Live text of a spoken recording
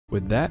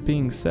With that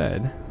being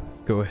said,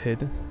 go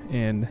ahead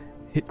and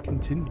hit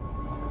continue.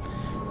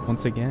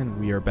 Once again,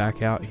 we are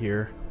back out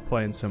here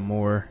playing some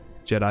more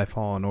Jedi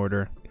Fallen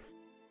Order.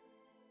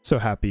 So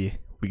happy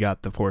we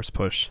got the force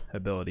push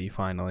ability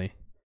finally.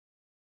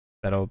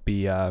 That'll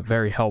be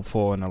very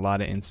helpful in a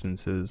lot of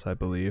instances, I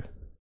believe.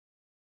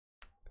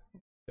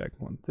 Check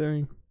one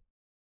thing.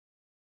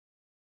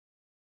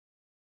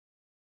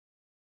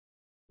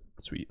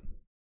 Sweet.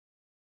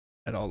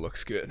 That all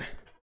looks good.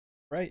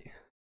 Right.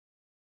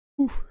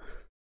 Whew.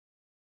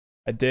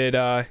 I did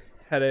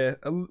had a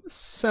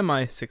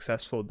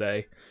semi-successful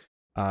day.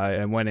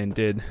 I went and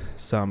did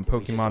some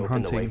Pokemon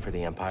hunting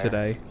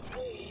today,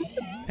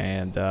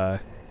 and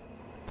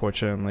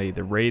fortunately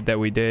the raid that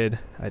we did,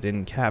 I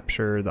didn't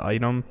capture the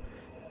item,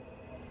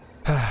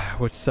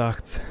 which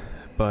sucked,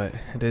 but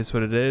it is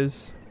what it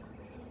is.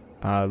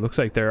 Looks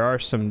like there are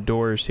some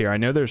doors here. I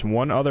know there's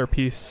one other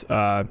piece,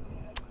 or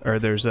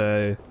there's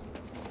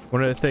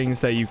one of the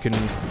things that you can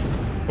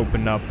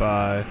open up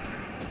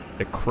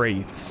the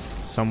crates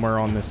somewhere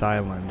on this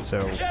island, so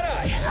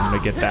I'm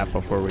gonna get that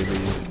before we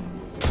leave.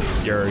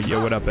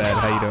 Yo, what up, Ed?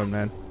 How you doing,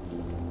 man?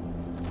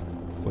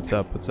 What's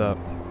up? What's up?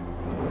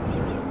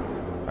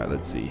 All right,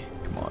 let's see.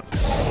 Come on.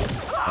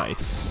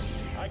 Nice.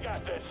 I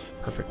got this.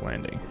 Perfect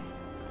landing.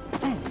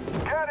 Get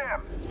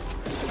him!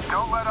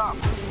 Don't let up.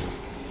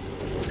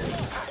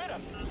 Hit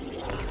him.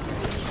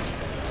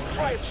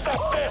 Try and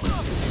stop this.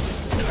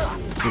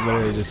 He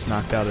literally just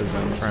knocked out his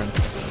own friend.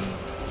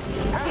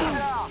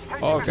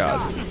 Oh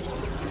god.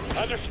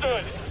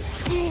 Understood.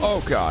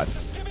 Oh god.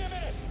 Give me a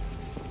minute.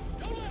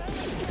 Don't let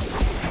him.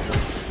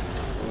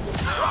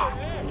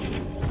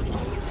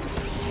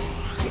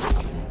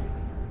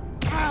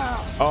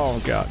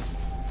 Oh god.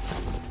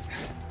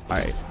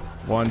 Alright.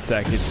 1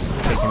 sec. It's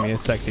just taking me a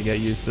sec to get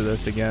used to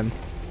this again.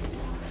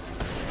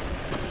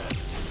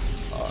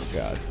 Oh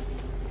god.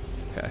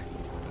 Okay.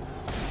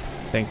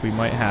 I think we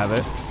might have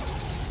it.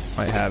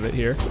 Might have it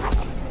here.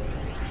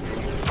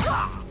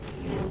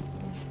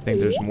 I think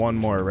there's one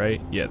more,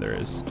 right? Yeah, there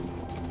is.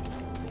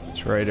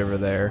 It's right over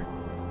there.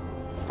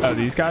 Oh,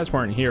 these guys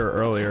weren't here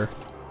earlier.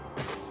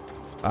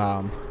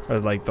 Or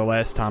like the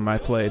last time I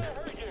played.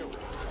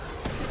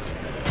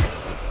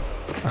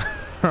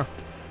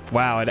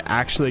 Wow, it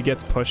actually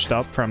gets pushed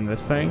up from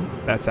this thing?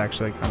 That's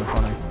actually kind of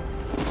funny.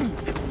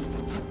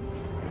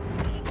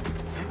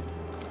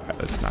 Alright,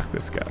 let's knock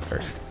this guy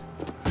out.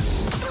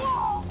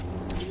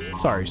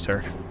 Sorry,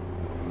 sir.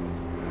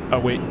 Oh,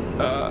 wait.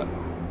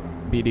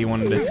 BD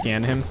wanted to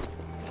scan him.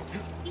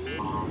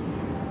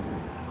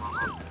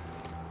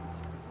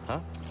 Huh?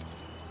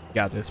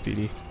 Got this,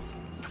 BD.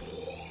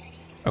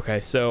 Okay,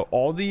 so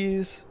all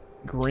these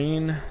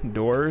green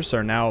doors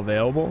are now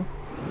available.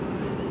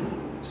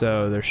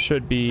 So there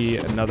should be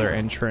another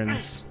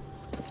entrance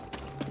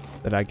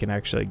that I can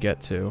actually get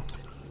to.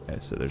 Okay,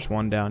 so there's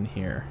one down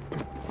here.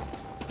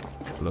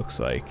 Looks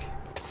like.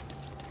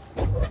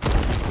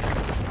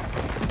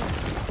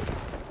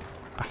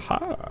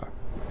 Aha.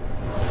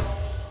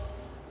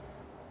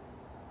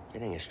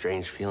 Getting a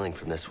strange feeling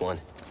from this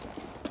one.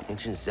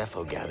 Ancient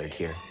Zepho gathered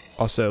here.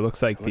 Also, it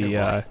looks like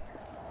the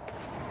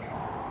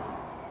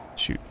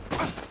shoot.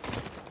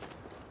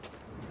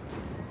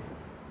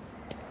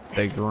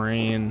 The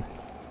green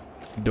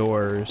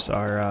doors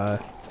are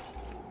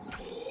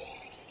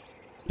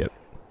yep.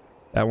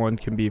 That one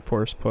can be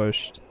force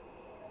pushed.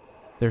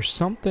 There's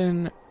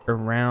something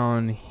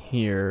around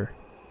here.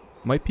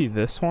 Might be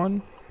this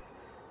one.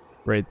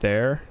 Right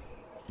there.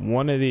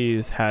 One of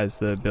these has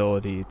the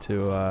ability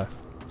to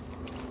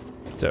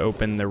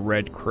open the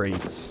red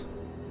crates.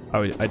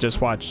 I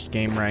just watched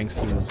Game Ranks'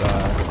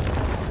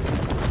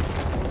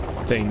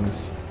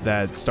 things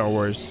that Star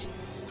Wars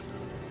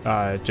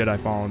Jedi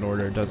Fallen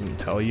Order doesn't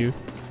tell you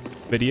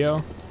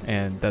video,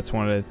 and that's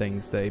one of the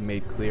things they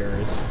made clear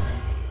is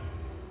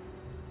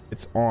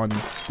it's on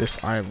this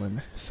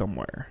island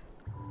somewhere.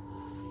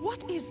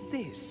 What is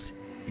this?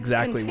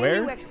 Exactly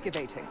Continue where?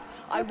 excavating.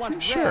 I want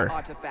rare sure.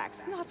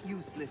 artifacts, not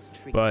useless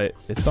trees. But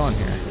it's on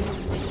here.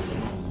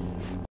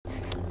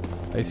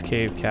 Ice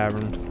cave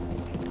cavern.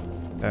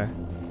 Okay.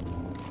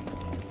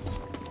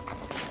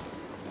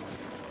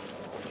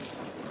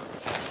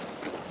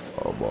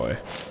 Oh boy.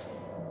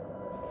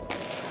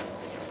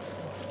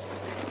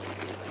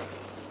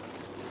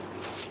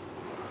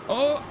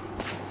 Oh!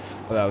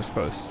 Oh, that was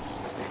close.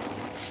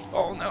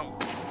 Oh no.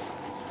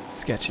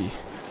 Sketchy.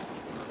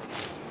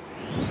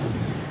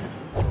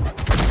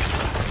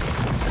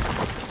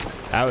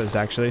 That was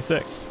actually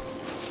sick.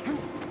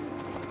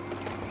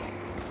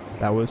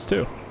 That was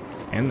too.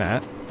 And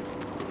that.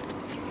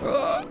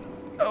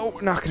 Oh,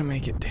 we're not gonna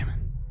make it, damn it.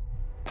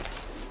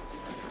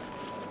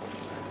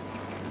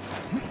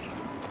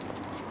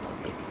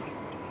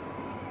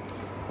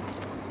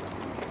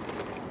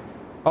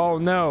 Oh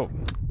no.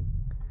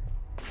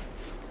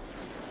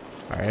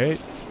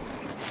 Alright.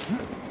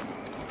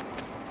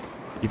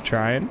 Keep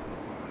trying.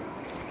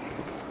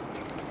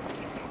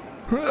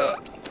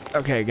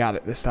 Okay, got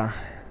it this time.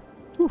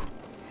 Whew.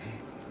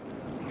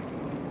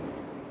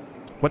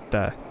 What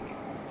the?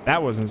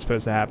 That wasn't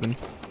supposed to happen.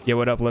 Yeah,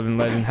 what up, Living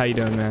Legend? How you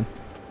doing, man?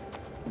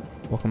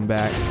 Welcome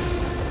back.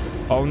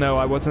 Oh no,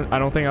 I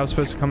don't think I was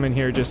supposed to come in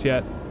here just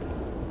yet.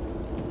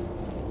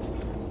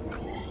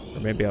 Or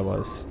maybe I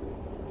was.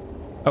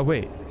 Oh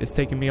wait, it's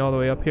taking me all the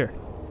way up here.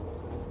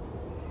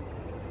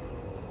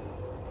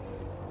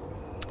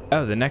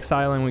 Oh, the next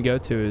island we go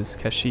to is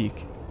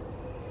Kashyyyk.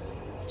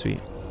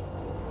 Sweet.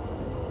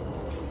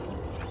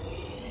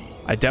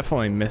 I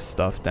definitely missed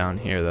stuff down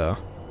here though.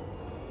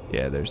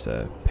 Yeah, there's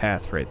a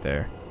path right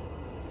there.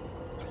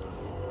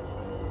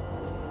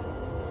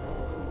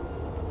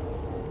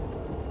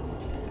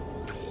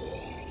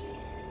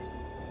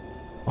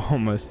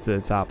 Almost to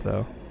the top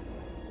though.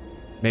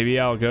 Maybe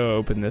I'll go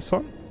open this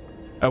one?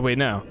 Oh wait,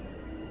 no.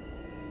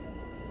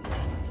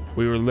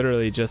 We were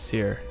literally just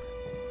here.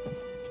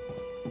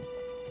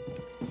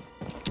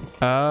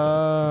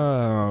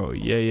 Oh,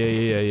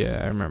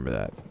 yeah. I remember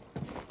that.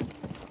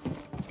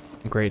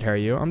 Great, how are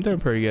you? I'm doing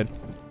pretty good.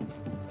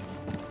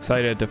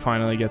 Excited to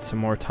finally get some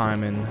more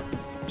time in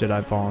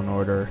Jedi Fallen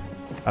Order.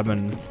 I've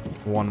been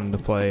wanting to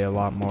play a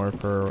lot more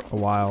for a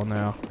while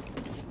now.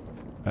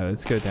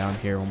 Let's go down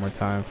here one more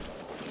time.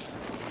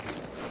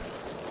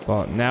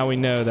 Well, now we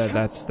know that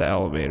that's the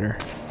elevator.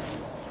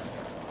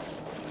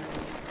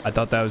 I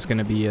thought that was going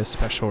to be a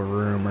special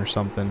room or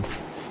something.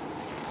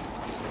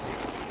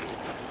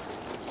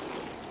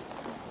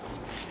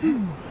 There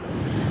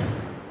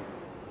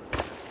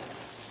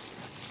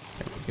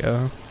we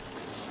go.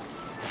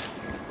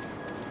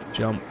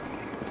 Jump.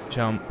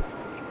 Jump.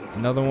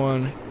 Another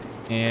one.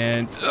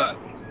 And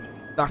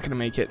not going to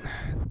make it.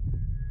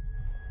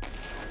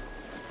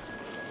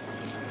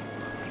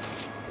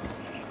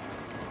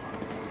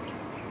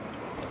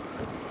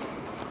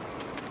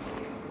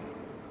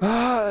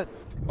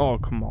 Oh,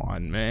 come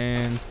on,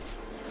 man.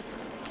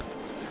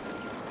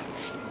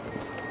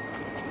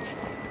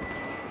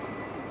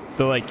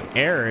 The, like,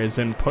 air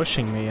isn't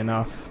pushing me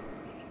enough.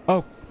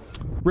 Oh,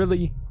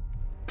 really?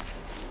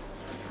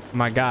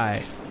 My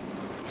guy.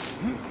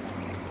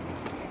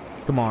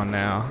 Come on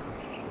now.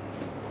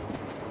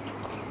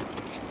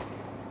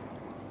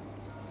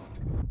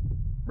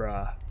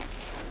 Bruh.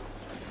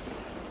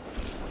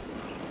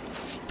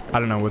 I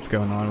don't know what's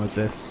going on with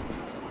this.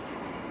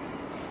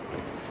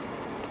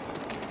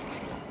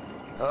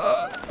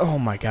 Oh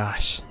my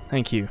gosh.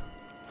 Thank you.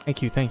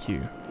 Thank you, thank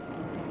you.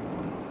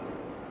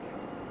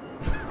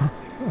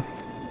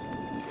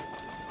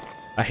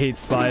 I hate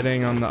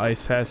sliding on the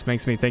ice pass.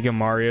 Makes me think of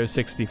Mario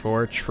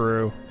 64.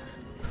 True.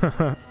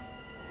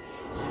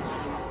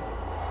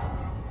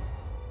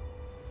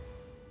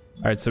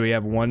 Alright, so we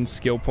have one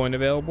skill point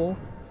available.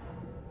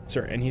 Is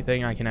there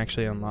anything I can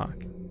actually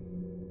unlock?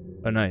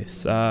 Oh,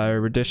 nice.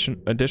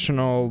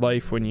 Additional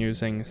life when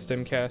using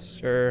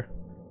Stimcaster.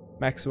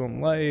 Maximum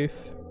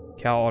life.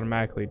 Cal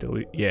automatically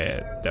delete.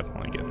 Yeah,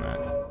 definitely getting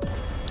that.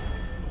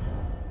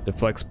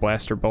 Deflects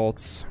blaster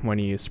bolts when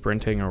he is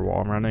sprinting or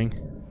wall running.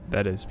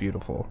 That is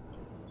beautiful.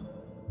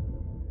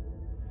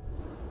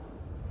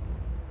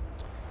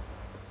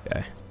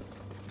 Okay.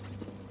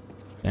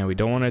 And we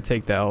don't want to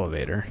take the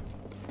elevator.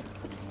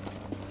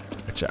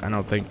 Which I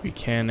don't think we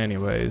can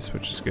anyways,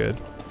 which is good.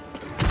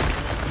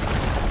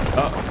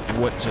 Oh,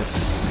 what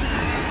just...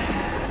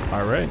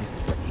 Alright.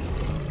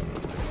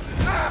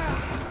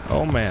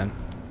 Oh man.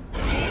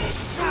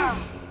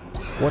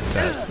 What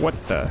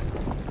the?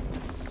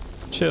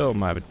 Chill,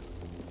 my...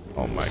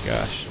 Oh my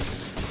gosh.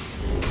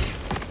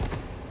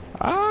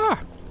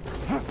 Ah!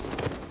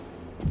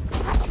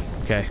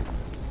 Okay.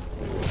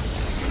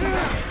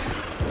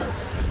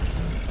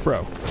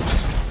 Bro.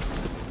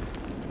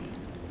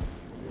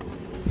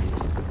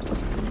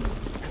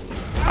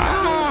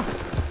 Ah!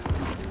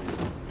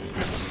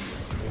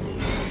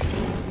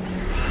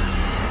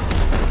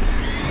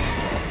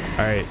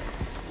 Alright.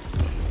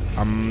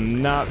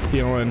 I'm not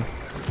feeling...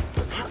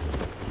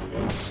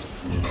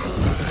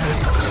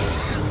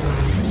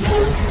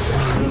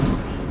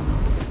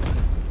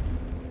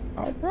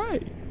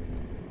 Alright.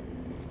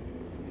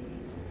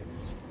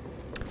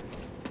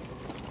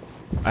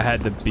 I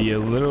had to be a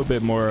little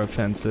bit more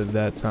offensive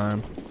that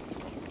time.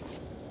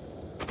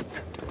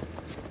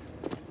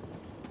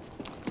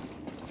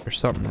 There's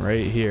something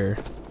right here.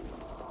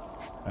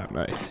 Oh,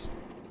 nice.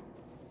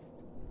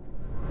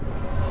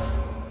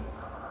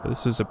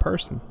 This is a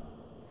person.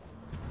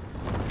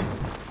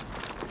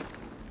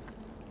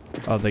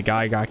 Oh, the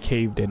guy got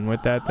caved in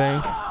with that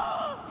thing?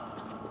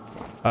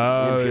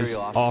 Oh, it's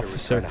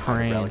Officer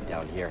Crane.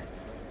 Down here.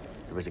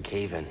 There was a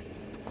cave-in.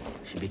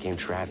 She became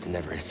trapped and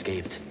never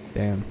escaped.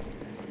 Damn.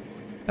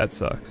 That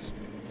sucks.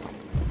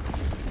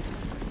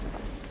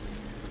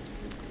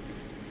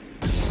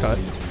 Cut.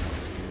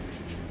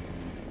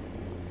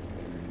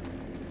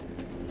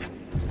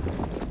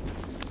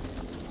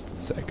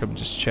 Sec, I'm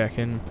just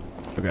checking.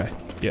 Okay,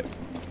 yep.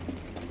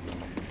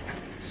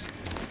 Let's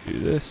do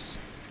this.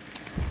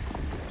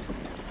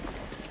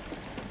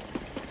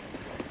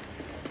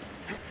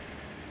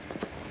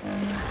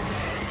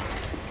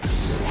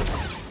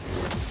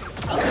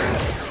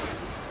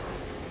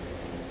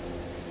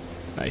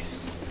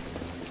 Nice.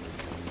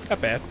 Not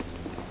bad.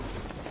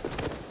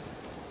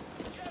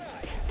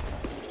 Jedi!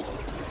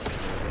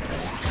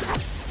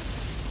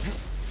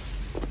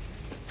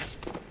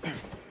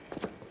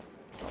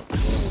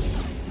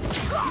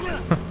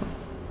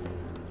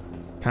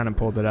 kind of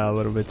pulled it out a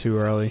little bit too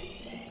early.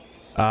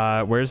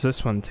 Where's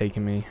this one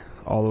taking me?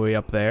 All the way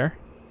up there?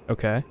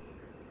 Okay.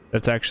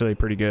 That's actually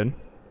pretty good.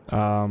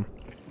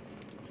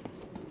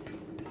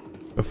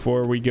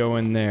 Before we go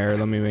in there,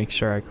 let me make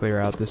sure I clear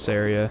out this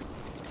area.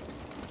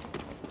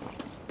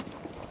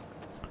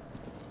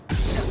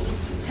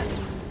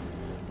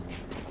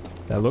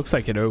 That looks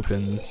like it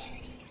opens,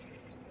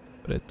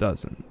 but it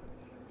doesn't.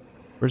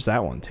 Where's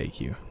that one take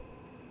you?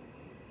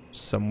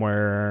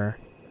 Somewhere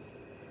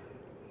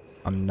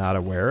I'm not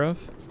aware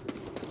of?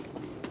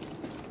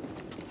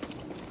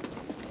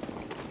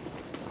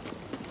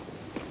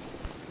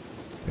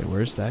 Okay,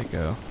 where's that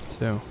go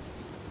to?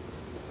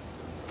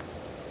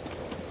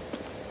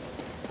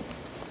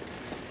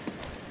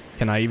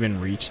 Can I even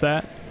reach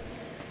that?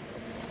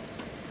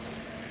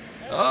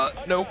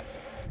 Nope.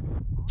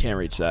 Can't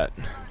reach that.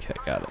 Okay,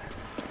 got it.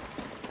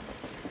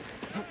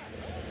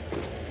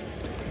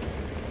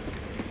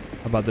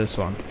 How about this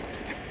one?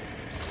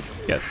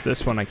 Yes,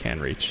 this one I can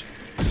reach.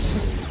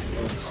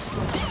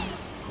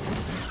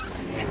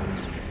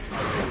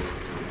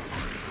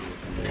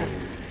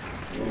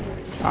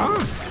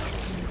 Ah!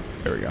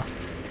 There we go.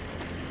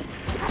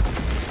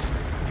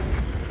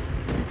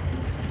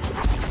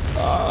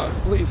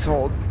 Please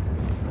hold.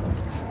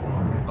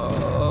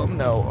 Oh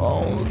no,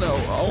 oh no,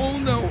 oh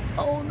no,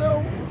 oh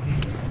no.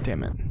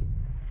 Damn it.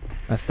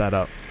 Messed that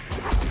up.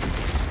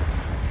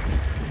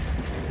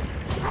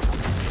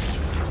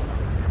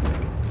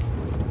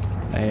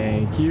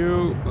 Thank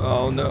you.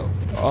 Oh no.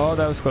 Oh,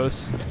 that was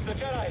close. The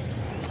Jedi.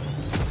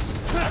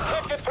 I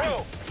can't get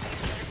through.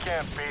 You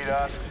can't beat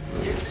us.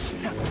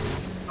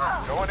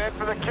 Going in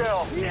for the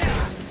kill. You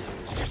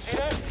see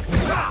that?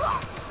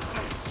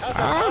 How's that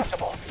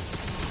possible?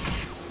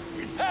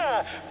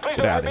 Please Get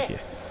don't out hurt of me.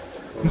 here.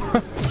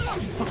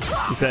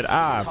 He said,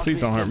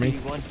 please don't hurt me.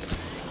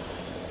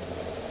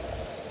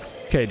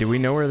 Okay, do we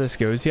know where this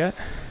goes yet?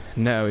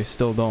 No, we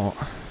still don't.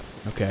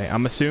 Okay,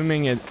 I'm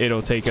assuming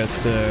it'll take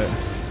us to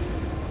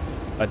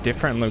a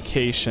different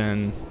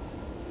location.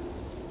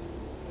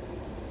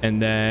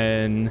 And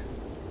then...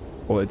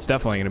 Well, it's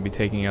definitely going to be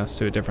taking us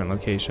to a different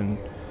location.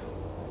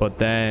 But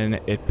then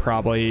it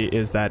probably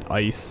is that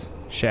ice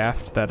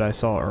shaft that I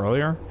saw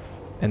earlier.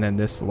 And then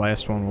this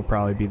last one will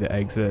probably be the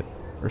exit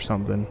or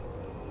something.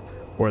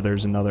 Or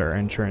there's another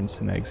entrance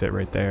and exit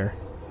right there.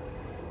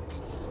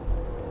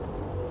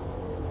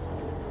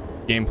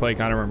 Gameplay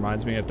kind of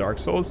reminds me of Dark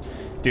Souls.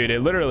 Dude,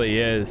 it literally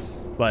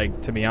is.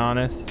 Like, to be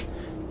honest,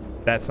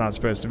 that's not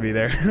supposed to be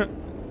there.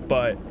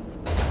 But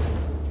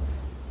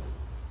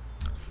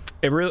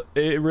it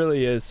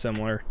really is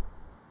similar.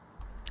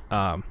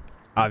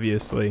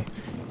 Obviously,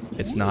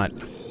 it's not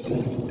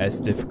as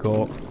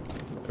difficult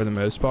for the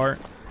most part.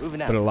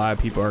 But a lot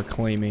of people are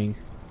claiming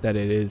that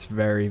it is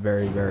very,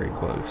 very, very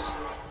close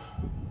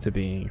to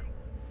being,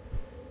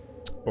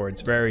 or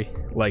it's very,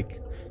 like,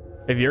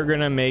 if you're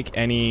gonna make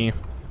any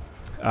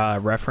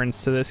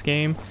reference to this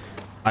game,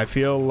 I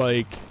feel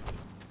like,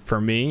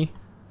 for me,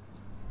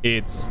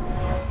 it's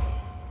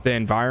the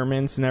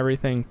environments and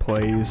everything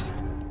plays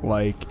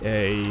like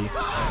a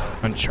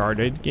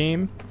Uncharted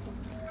game,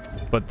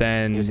 but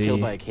then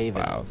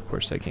wow, of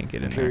course I can't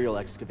get in there.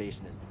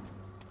 Excavation is...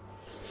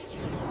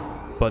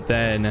 But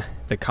then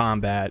the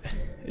combat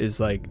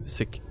is like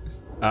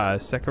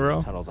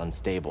Sekiro, tunnel's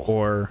unstable.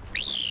 or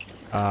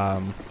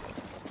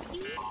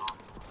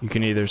you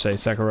can either say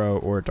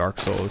Sekiro or Dark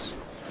Souls.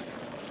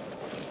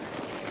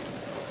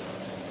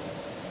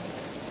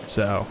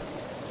 So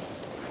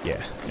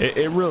yeah,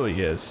 it really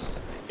is.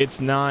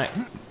 It's not,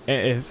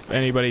 if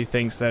anybody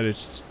thinks that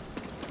it's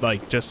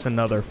like just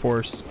another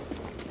Force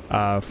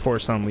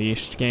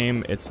Unleashed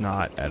game, it's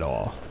not at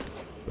all.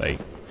 Like,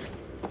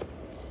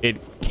 it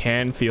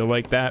can feel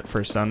like that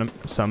for some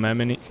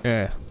enemies,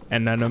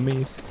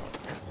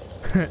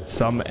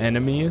 some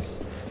enemies,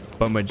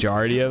 but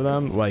majority of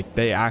them, like,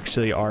 they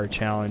actually are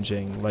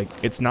challenging. Like,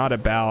 it's not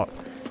about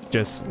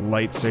just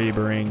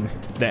lightsabering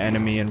the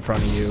enemy in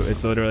front of you.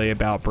 It's literally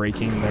about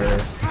breaking their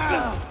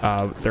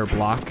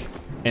block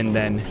and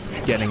then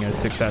getting a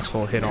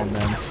successful hit on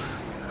them.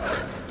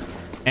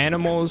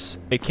 Animals,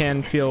 it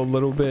can feel a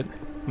little bit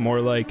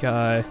more like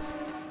the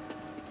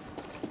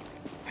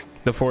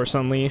Force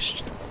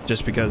Unleashed,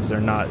 just because they're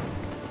not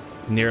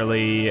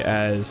nearly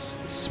as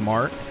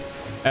smart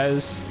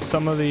as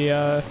some of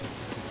the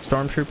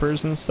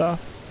stormtroopers and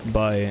stuff,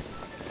 but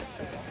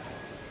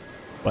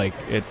like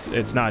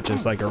it's not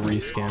just like a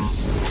reskin.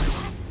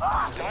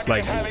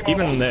 Like,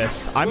 even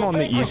this, I'm on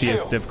the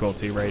easiest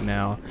difficulty right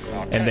now,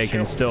 and they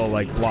can still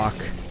like block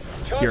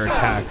your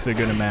attacks a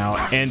good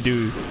amount and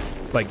do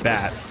like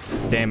that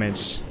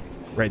damage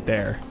right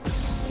there.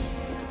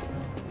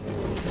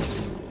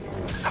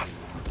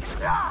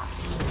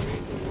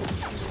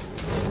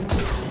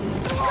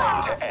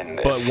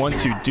 But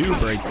once you do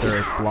break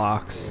their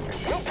blocks,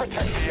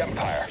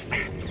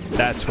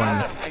 that's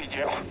when...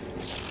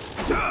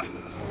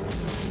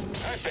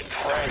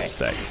 One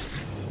sec.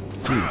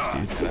 Jeez,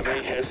 dude.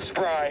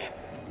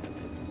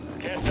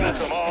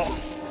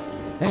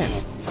 Man.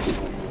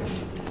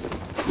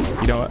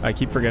 You know what? I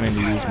keep forgetting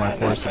to use my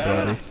Force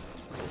ability.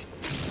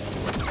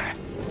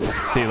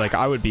 See, like,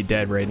 I would be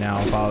dead right now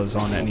if I was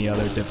on any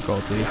other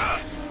difficulty.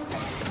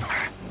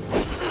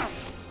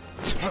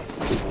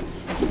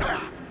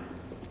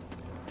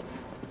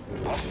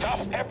 I'll stop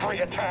every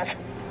attack.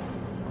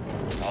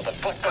 I'll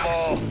deflect them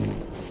all.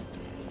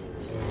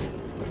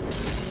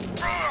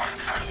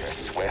 You're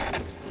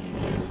swift.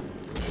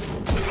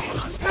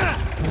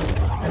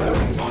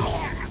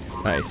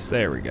 Nice,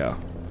 there we go.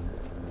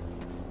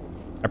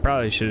 I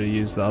probably should have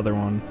used the other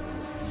one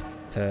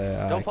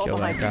to kill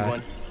that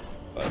guy.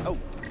 Oh,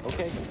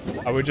 okay.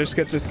 I would just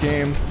get this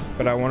game,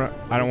 but I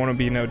don't want to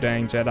be no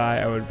dang Jedi.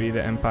 I would be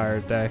the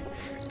Empire Day.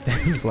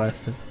 Dang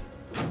blasted.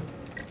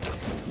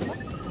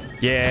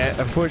 Yeah,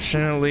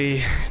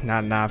 unfortunately,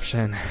 not an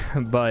option.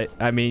 But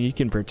I mean, you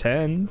can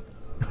pretend.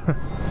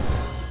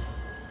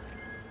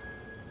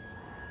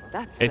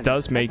 It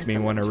does make me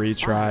want to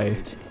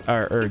retry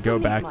or go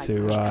back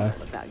to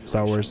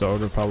Star Wars: The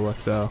Old Republic,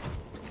 though.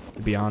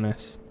 To be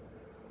honest,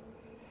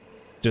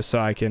 just so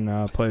I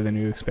can play the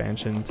new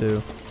expansion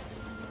too.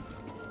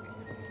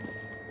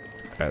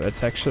 Okay,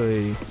 that's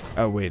actually.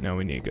 Oh wait, no,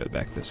 we need to go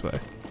back this way.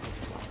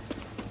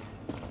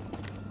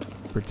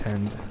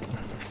 Pretend.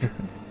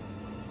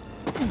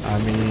 I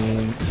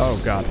mean, oh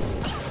god.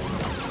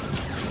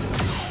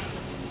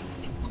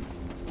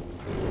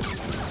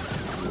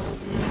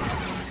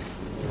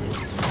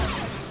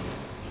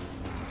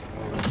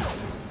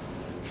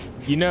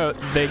 You know,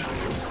 they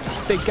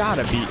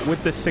gotta be,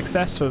 with the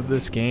success of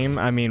this game.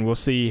 I mean, we'll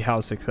see how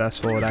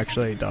successful it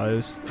actually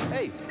does.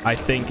 I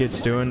think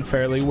it's doing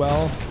fairly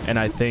well, and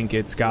I think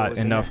it's got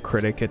enough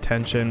critic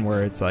attention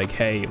where it's like,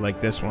 hey, like,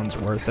 this one's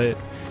worth it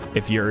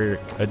if you're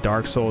a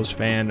Dark Souls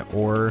fan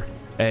or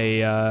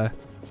a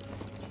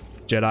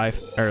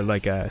Jedi or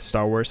like a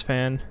Star Wars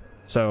fan.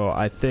 So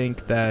I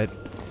think that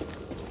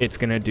it's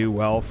gonna do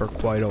well for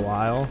quite a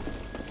while.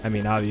 I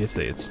mean,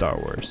 obviously it's Star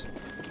Wars,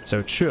 so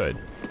it should.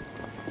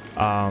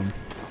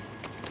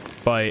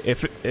 But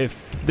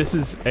if this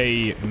is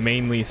a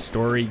mainly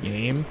story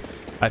game,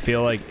 I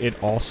feel like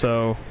it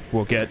also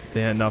will get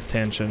enough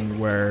tension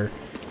where,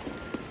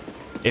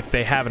 if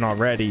they haven't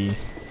already,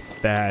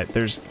 that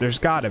there's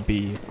gotta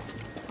be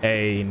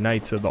a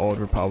Knights of the Old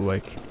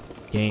Republic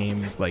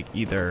game, like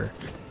either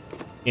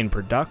in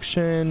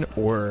production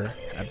or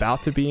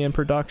about to be in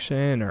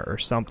production or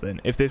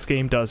something, if this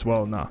game does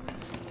well enough,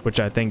 which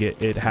I think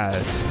it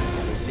has.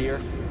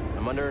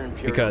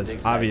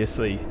 Because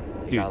obviously,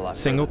 dude,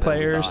 single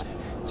player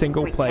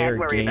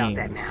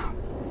games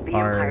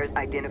are,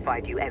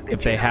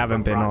 if they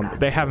haven't been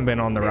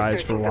on the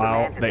rise for a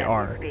while, they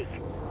are.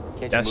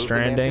 Death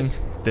Stranding,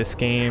 this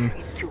game,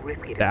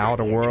 The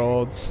Outer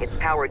Worlds,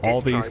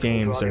 all these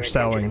games are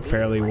selling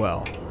fairly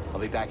well. I'll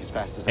be back as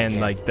fast as I can.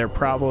 And like, they're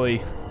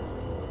probably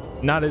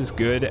not as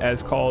good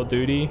as Call of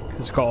Duty,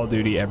 because Call of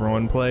Duty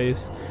everyone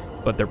plays,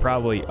 but they're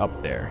probably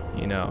up there,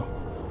 you know.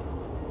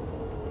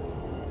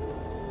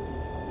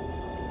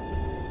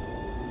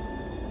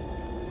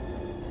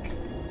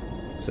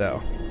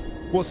 So,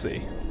 we'll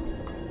see.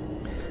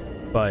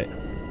 But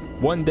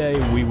one day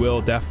we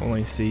will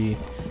definitely see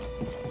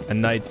a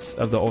Knights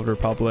of the Old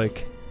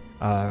Republic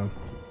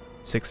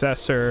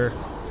successor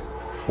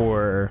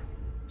or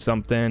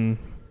something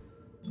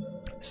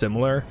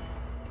similar,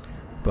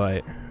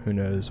 but who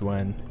knows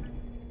when.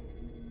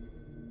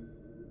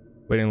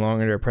 Waiting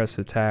longer to press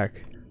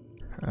attack.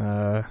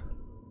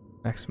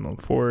 Maximum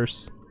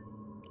force,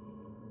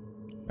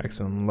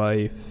 maximum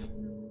life.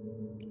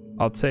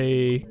 I'll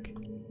take,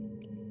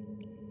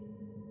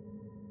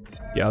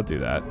 yeah, I'll do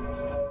that.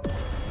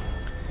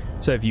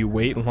 So if you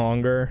wait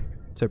longer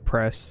to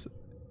press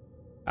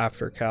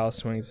after Cal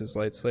swings his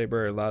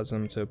lightsaber, it allows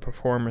him to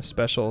perform a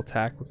special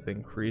attack with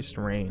increased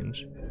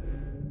range.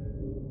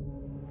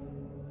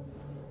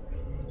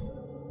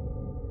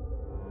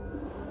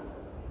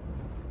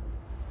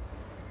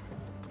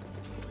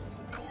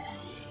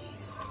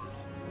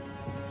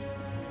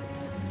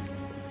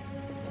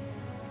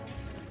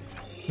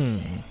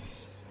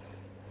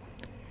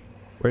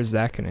 Where's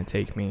that gonna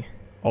take me?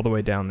 All the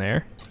way down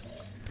there?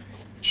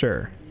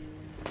 Sure.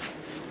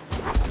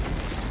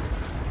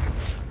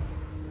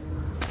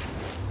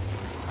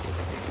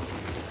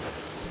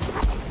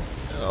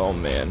 Oh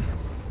man.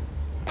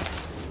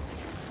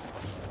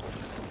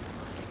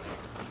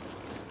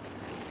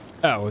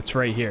 Oh, it's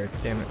right here.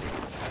 Damn it.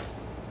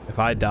 If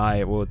I die,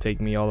 it will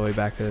take me all the way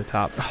back to the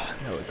top. Oh,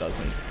 no, it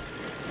doesn't.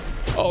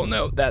 Oh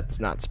no, that's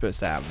not supposed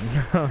to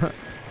happen.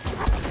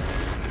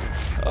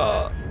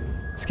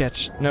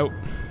 Sketch. Nope.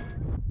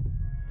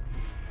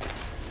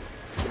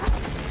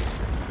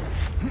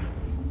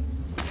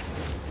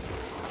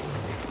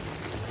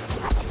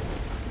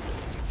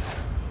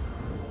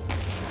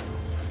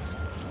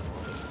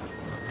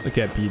 Look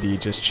at BD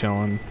just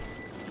chilling.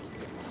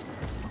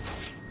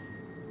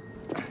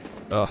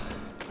 Ugh.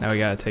 Now we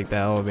gotta take the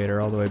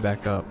elevator all the way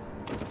back up.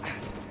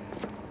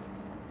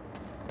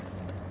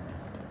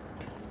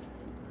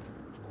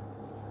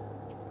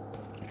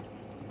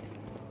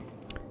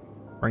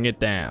 Bring it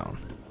down.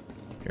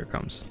 Here it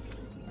comes.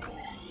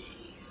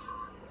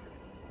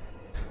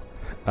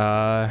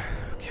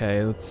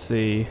 Okay, let's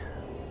see.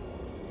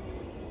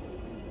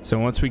 So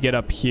once we get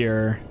up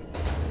here,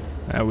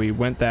 we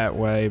went that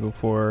way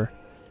before.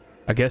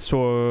 I guess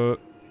we'll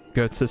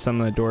go to some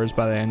of the doors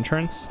by the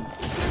entrance.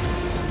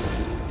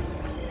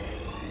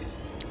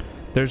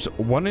 There's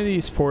one of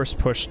these force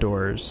push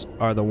doors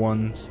are the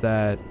ones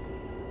that...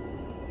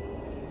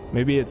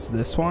 Maybe it's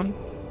this one?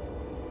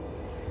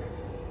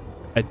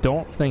 I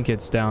don't think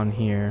it's down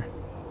here.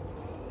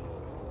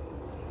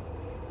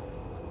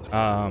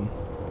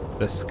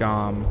 The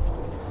scum.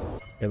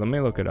 Here, let me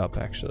look it up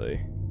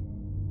actually.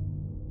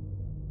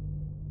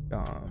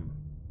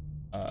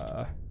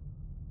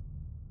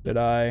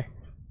 Jedi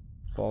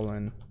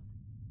Fallen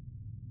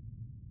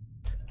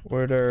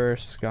Order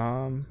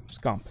Scomp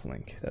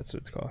Link. That's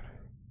what it's called.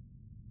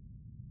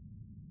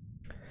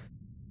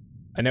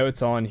 I know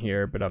it's on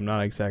here, but I'm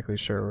not exactly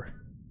sure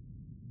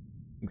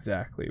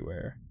exactly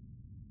where.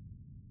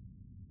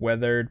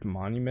 Weathered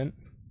Monument.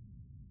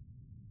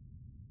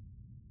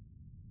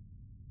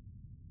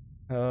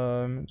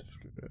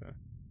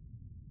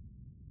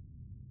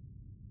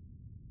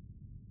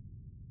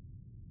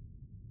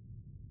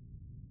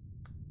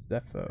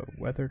 Zepho,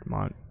 Weathered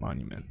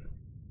Monument.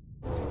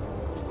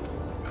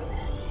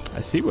 I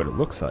see what it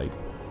looks like.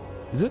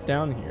 Is it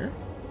down here?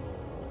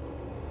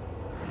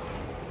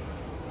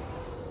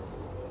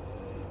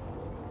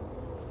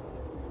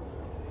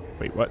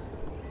 Wait, what?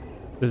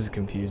 This is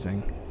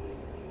confusing.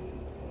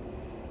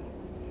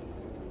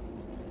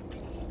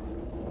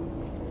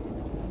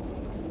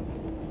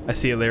 I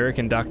see a lyric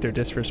and Dr.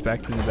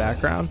 Disrespect in the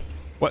background.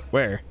 What?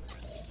 Where?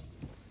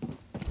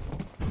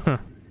 Huh.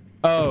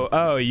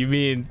 Oh, you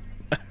mean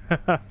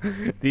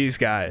these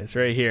guys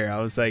right here. I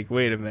was like,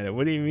 wait a minute,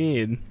 what do you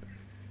mean?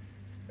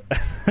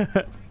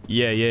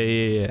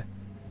 Yeah.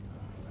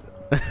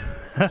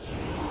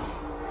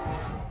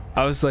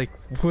 I was like,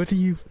 what do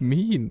you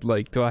mean?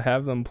 Like, do I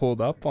have them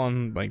pulled up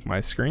on like my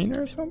screen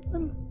or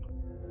something?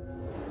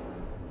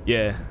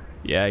 Yeah,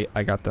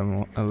 I got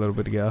them a little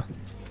bit ago.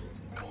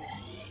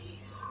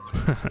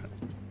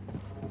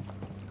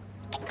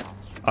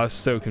 I was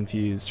so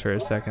confused for a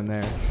second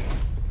there.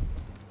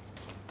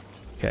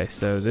 Okay,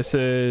 so this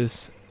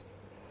is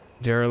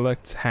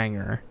derelict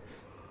hangar.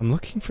 I'm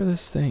looking for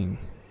this thing.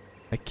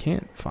 I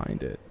can't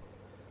find it.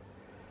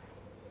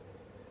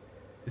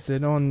 Is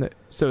it on the...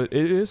 So it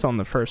is on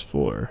the first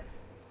floor.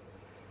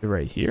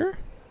 Right here?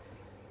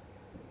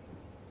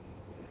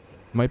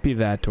 Might be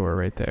that door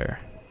right there.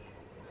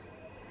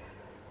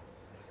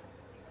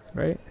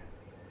 Right?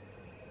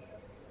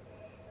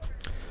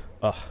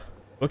 Ugh.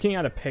 Looking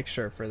at a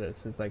picture for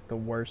this is like the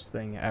worst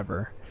thing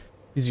ever.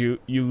 Because you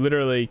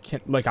literally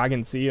can't... Like, I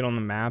can see it on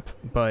the map,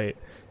 but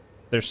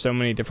there's so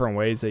many different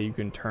ways that you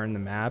can turn the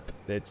map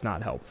that it's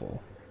not helpful.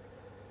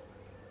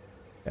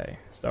 Okay,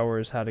 Star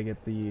Wars, how to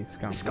get the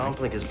Scomp. Scomp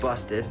Link is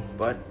busted,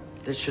 but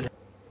this should...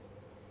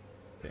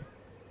 Okay.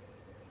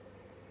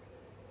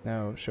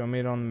 No, show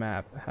me it on the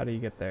map. How do you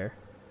get there?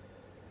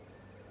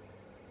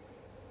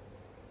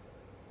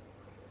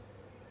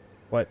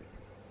 What?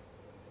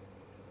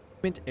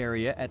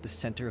 Area at the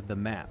center of the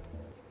map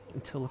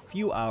until a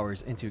few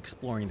hours into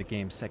exploring the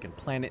game's second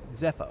planet,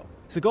 Zepho.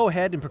 So go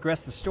ahead and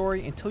progress the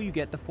story until you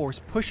get the Force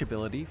Push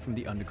ability from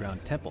the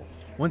underground temple.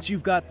 Once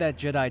you've got that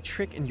Jedi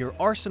trick in your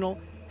arsenal,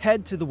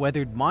 head to the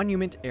Weathered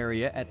Monument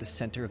area at the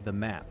center of the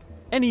map.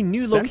 Any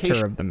new location...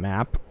 Center of the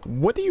map?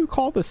 What do you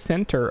call the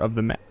center of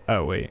the map?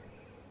 Oh, wait.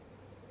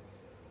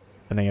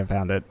 I think I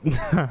found it.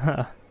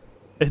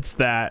 It's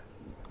that.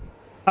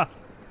 Huh.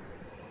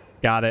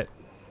 Got it.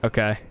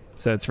 Okay.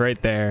 So it's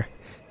right there.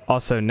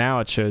 Also, now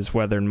it shows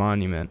Weathered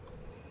Monument.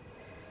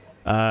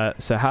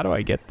 So how do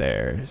I get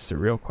there? Is the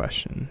real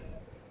question.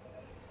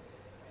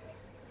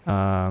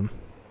 Hello?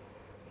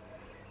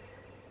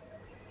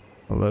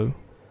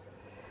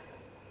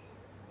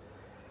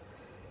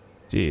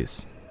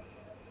 Jeez.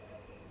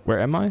 Where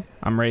am I?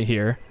 I'm right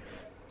here.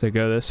 So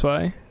go this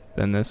way,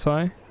 then this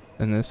way,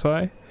 then this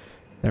way,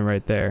 then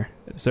right there.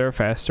 Is there a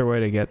faster way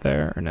to get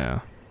there or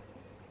no?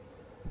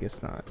 I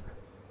guess not.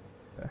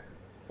 Okay.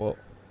 Well.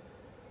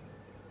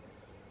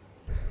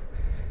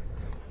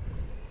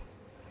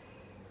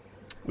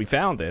 We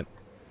found it.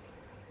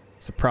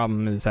 So the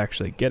problem is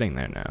actually getting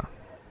there now.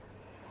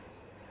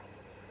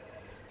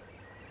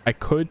 I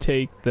could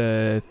take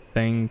the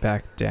thing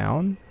back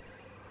down,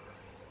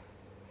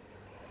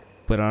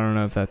 but I don't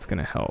know if that's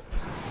gonna help.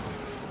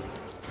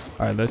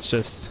 All right, let's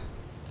just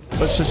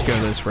go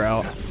this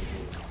route.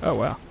 Oh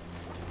wow,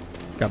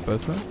 got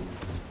both of them.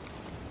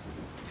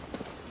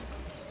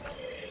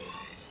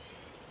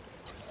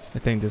 I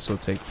think this will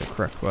take the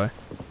correct way.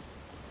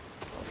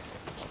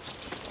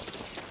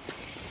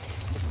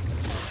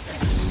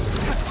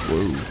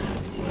 Whoa.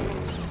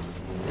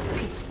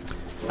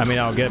 I mean,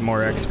 I'll get more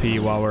XP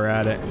while we're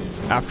at it.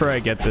 After I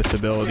get this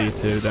ability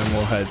too, then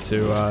we'll head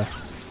to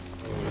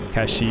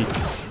Kashyyyk.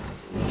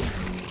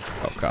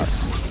 Oh god.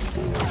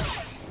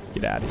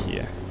 Get out of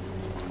here.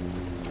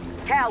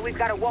 Cal, we've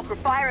got a walker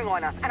firing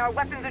on us, and our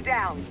weapons are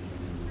down.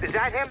 Is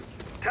that him?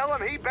 Tell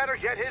him he better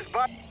get his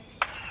butt.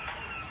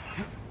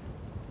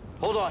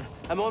 Hold on,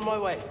 I'm on my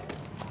way.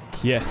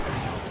 Yeah.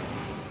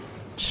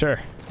 Sure,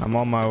 I'm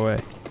on my way.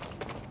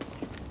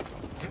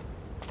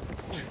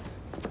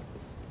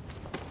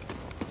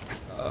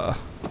 I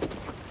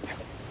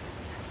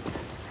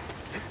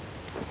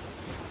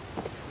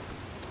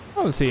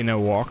don't see no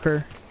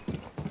walker.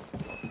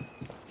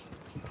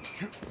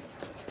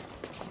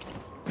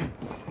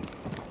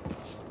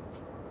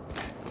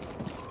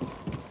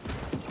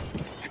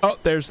 Oh,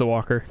 there's the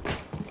walker.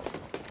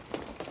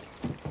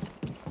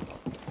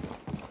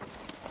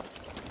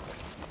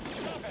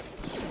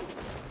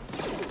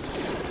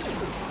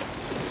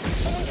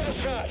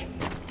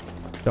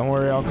 Don't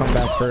worry, I'll come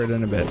back for it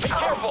in a bit.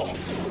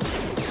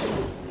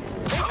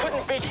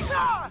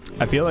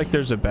 I feel like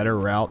there's a better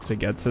route to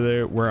get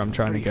to where I'm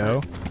trying to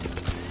go,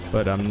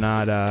 but I'm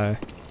not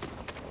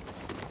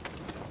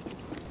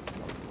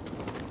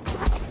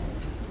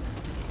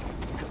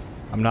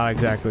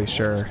exactly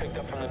sure.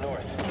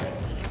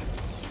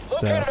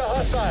 So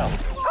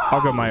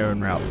I'll go my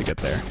own route to get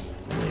there.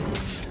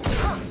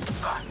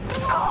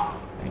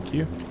 Thank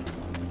you.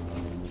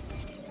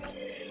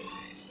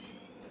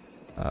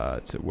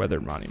 It's a weather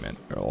monument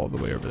all the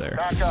way over there.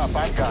 Back up,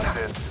 I got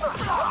this.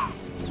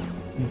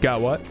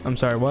 Got what? I'm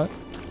sorry, what?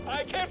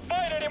 I can't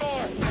fight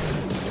anymore.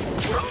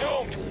 We're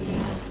doomed.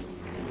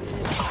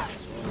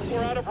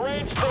 We're out of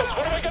range, sis.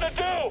 What am I gonna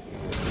do?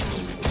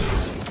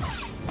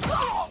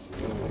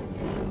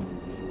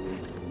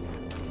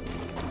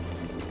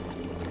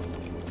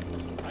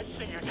 I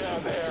see you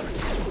down there.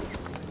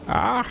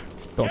 Ah!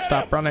 Don't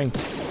stop running.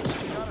 Got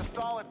a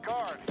solid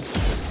guard.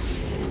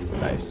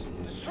 Nice.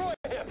 Destroy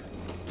him.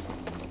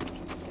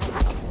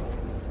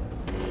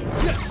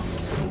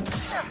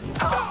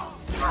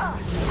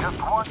 Just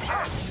one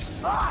hit.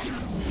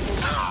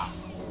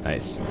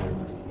 Nice.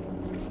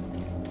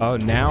 Oh,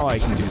 now I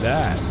can do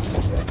that.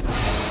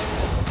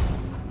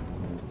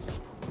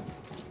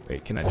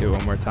 Wait, can I do it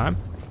one more time?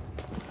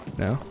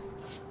 No?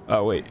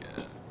 Oh, wait.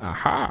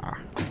 Aha.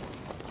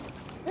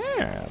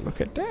 Yeah,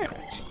 look at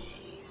that.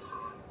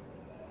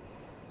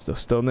 So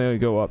still need to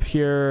go up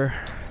here.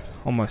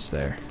 Almost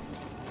there.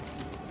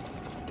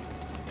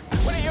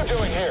 What are you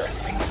doing here?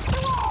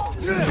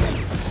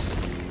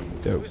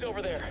 Dope. Who's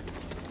over there?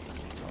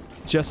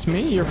 Just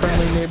me, your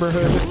friendly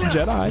neighborhood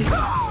Jedi.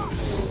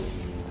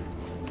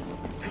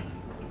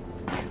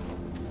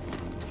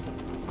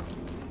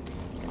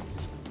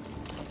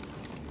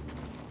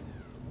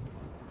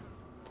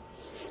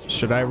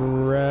 Should I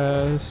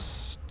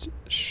rest?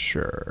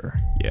 Sure.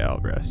 Yeah, I'll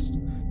rest.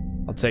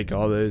 I'll take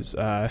all those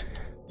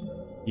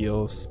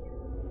heals.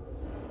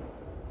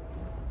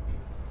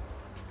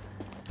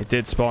 It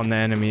did spawn the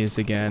enemies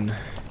again,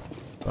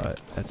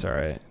 but that's all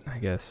right, I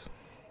guess.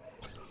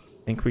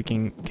 I think we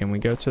can we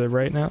go to the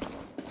right now?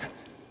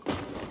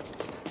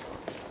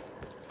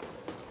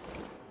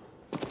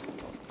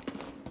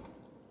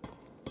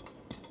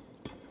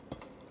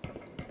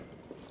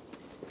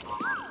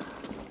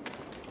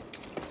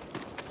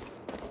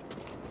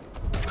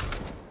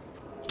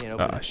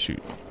 Ah,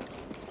 shoot.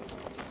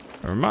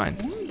 Never mind.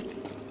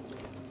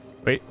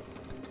 Wait.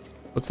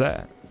 What's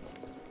that?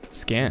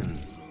 Scan.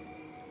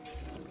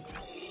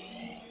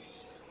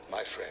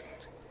 My friend,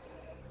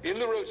 in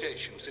the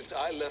rotation since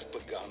I left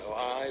Pagano,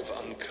 I've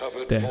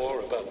uncovered Damn.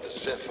 more about the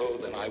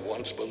Zepho than I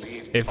once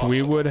believed If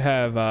we would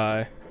have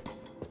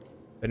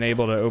been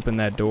able to open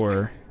that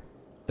door,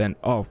 then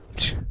I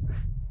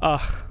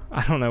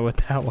don't know what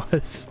that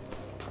was.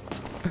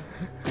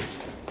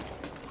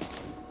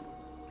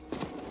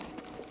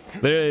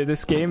 Literally,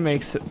 this game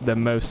makes the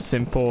most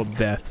simple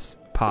deaths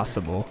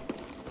possible.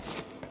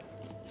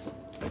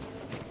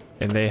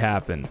 And they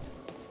happen.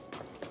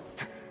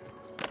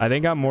 I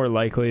think I'm more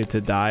likely to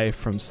die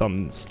from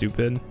something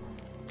stupid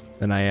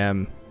than I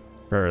am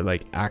for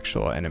like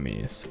actual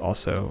enemies.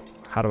 Also,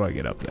 how do I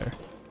get up there?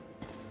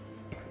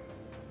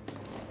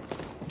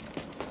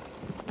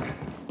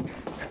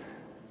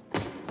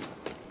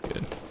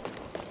 Good.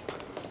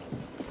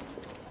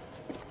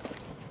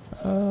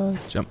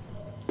 Jump.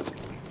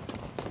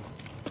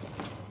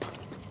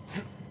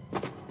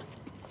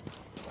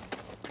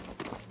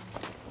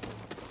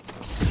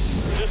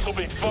 This'll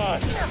be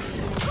fun.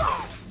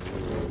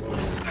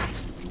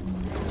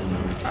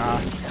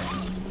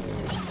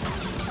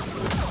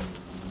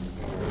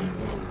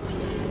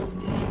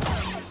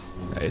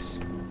 Nice.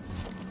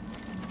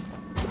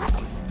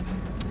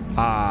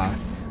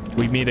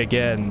 We meet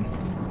again.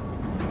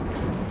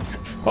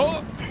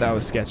 Oh, that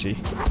was sketchy.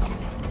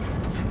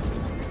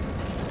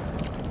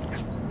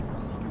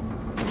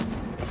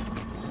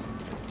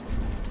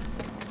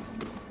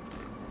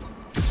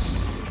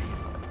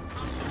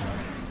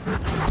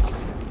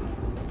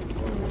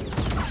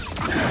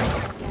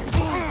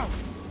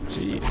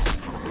 Jeez.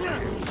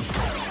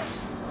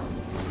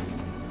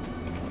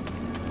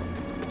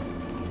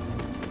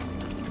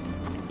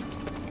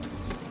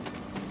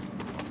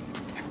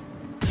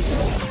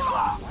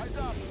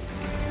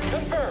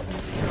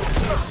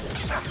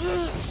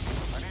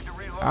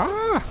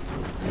 Ah!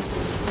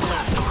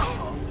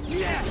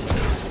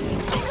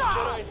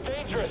 Jedi's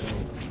dangerous.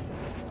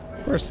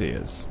 Of course he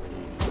is.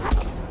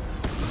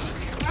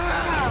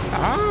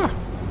 Ah!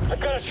 I've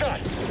got a shot.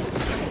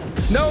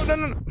 No, no,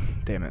 no, no.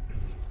 Damn it.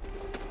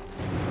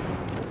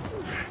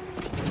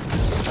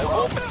 I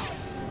won't.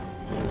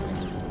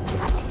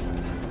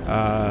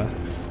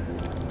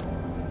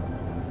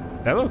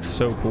 That looks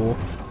so cool.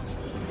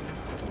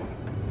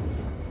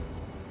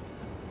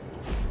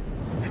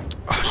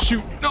 Oh,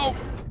 shoot, no.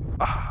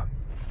 Ah.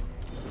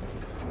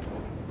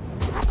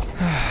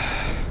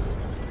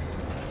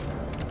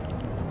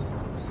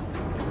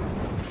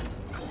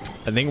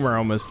 I think we're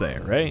almost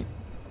there, right?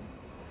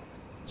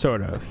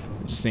 Sort of.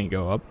 Just need to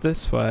go up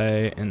this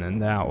way, and then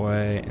that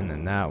way, and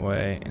then that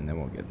way, and then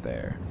we'll get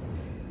there.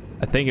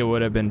 I think it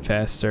would have been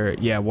faster.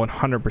 Yeah,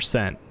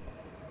 100%.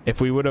 If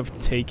we would have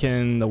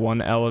taken the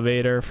one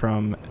elevator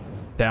from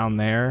down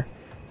there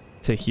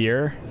to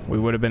here, we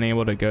would have been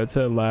able to go to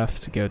the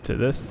left, go to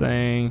this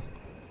thing.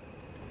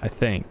 I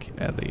think,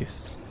 at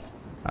least.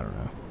 I don't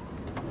know.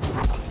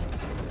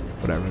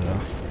 Whatever,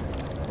 though.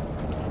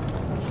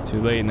 Too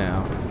late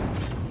now.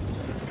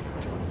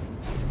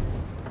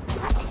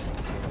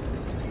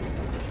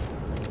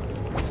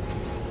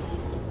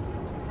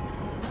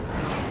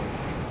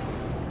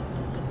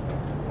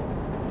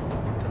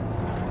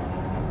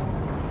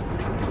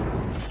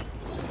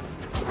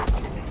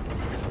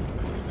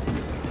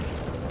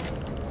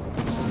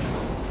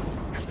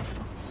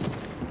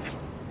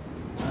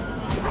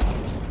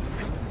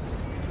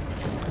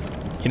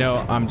 You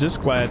know, I'm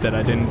just glad that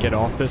I didn't get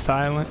off this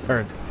island,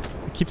 or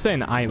I keep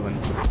saying island,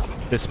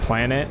 this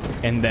planet,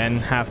 and then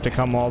have to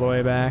come all the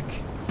way back,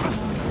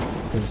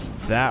 because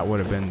that would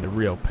have been the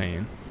real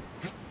pain.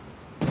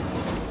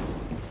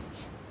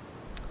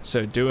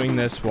 So doing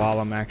this while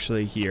I'm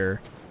actually here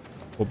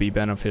will be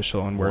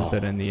beneficial and worth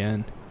it in the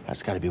end.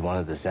 That's got to be one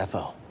of the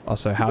Zepho.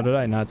 Also, how did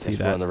I not see We're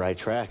that on the right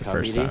track, the huh,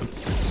 first BD? time?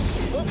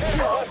 Located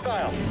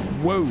hostile.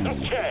 Whoa!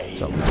 Okay.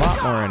 It's a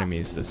lot more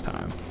enemies this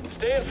time.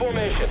 Stay in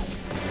formation.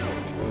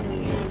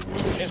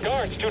 His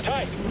guard's too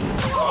tight.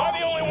 Am I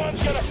the only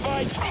one's gonna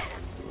fight?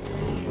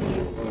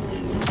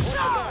 Watch your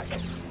back.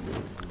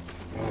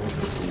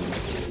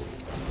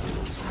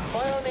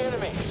 Fire on the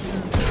enemy.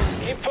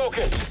 Keep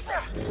focused.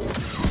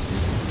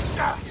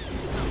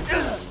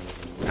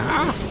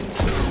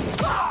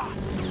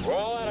 We're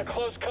all out of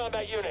close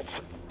combat units.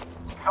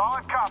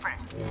 Solid copy.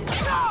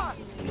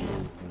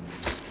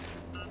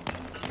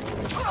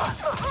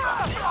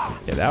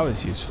 Yeah, that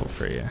was useful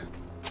for you.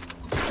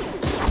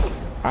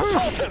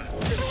 Assault him.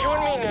 Just you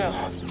and me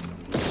now.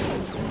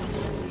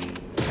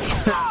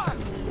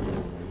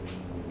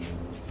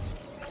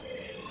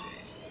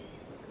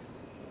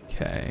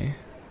 Okay.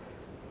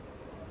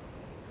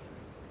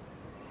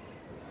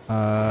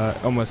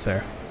 Almost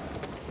there.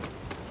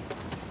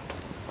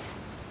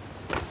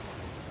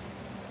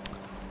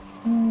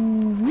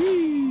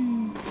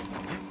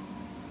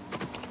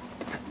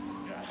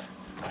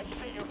 I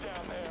see you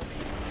down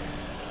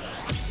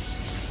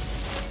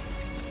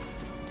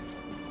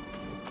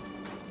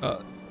there.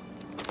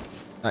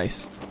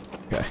 Nice.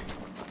 Okay.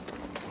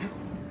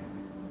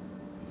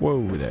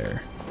 Whoa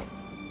there.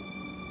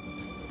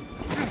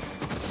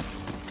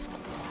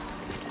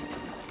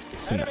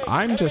 Listen,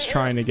 I'm just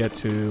trying to get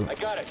to I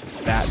got it.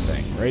 that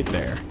thing right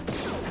there.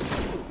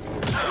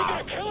 Are you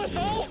gonna kill us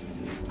all?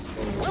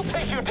 We'll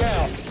take you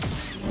down.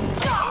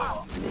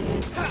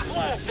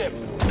 Blast him.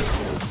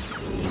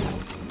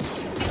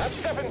 I'm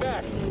stepping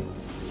back.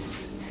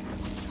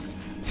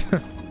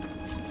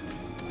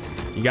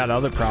 You got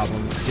other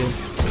problems, kid.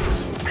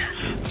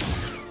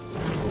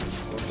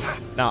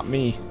 Not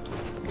me.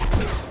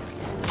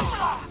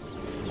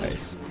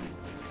 Nice.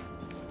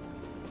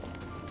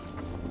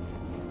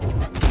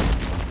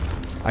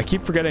 I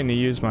keep forgetting to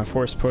use my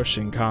force push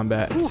in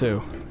combat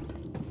too.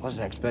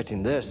 Wasn't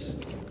expecting this.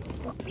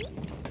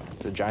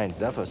 It's a giant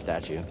Zepho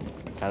statue.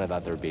 Kind of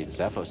thought there would be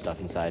Zepho stuff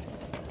inside.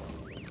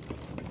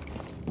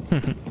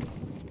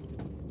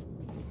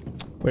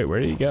 Wait, where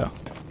did he go?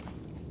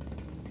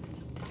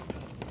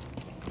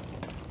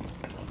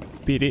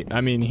 BD, I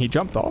mean, he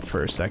jumped off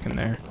for a second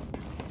there.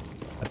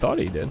 I thought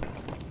he did.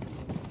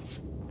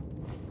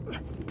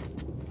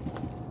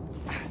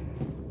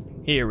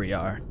 Here we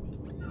are.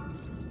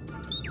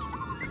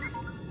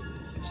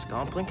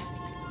 Scomplink?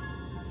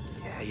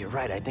 Yeah, you're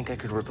right. I think I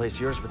could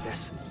replace yours with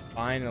this.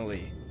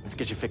 Finally. Let's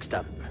get you fixed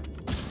up.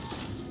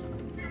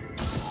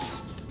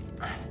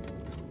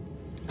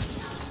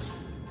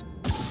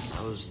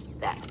 How's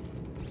that?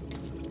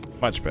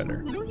 Much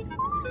better.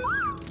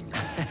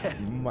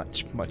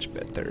 much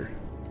better.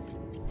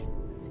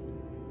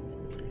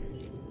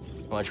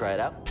 Want to try it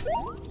out?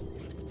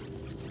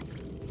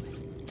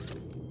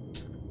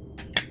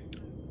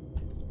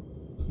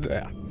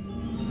 Yeah.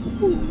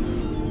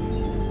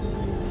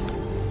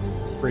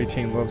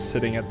 Rating loves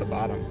sitting at the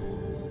bottom.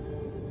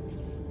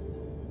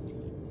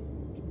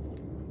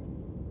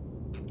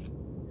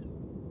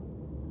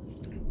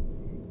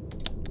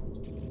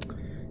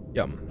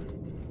 Yum.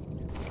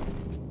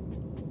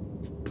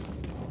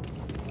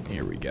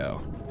 Here we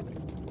go.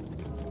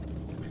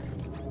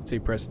 So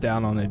you press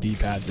down on the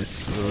D-pad to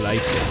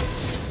slice it.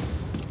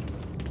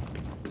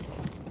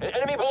 An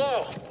enemy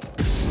below.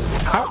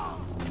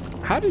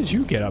 How did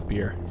you get up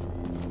here?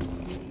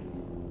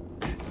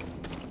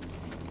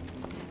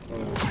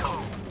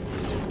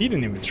 He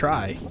didn't even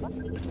try.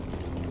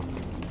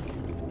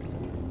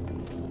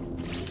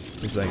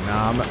 He's like,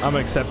 nah, I'm gonna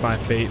accept my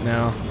fate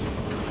now.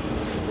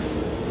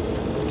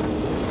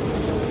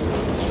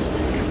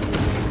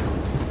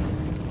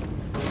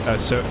 Oh,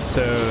 so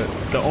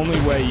the only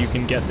way you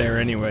can get there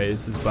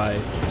anyways is by...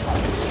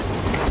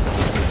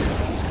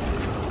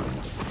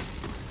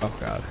 Oh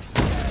god.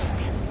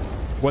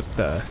 What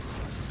the?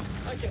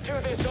 I can do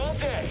this all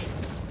day.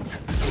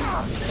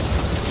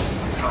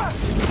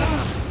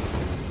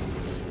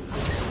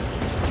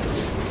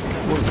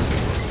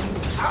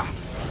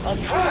 I'll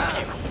trap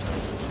you.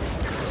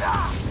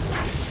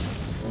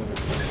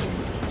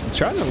 I'm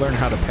trying to learn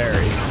how to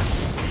parry.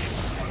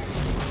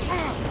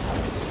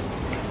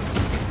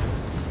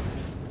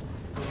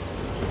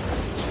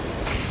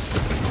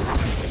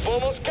 We've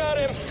almost got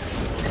him.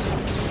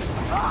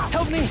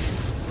 Help me!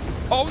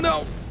 Oh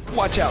no!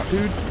 Watch out,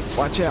 dude.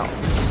 Watch out.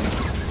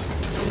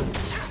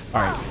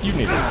 Alright, you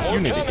need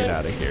to get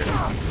out of here.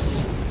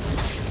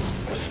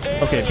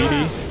 Okay,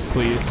 BD,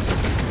 please.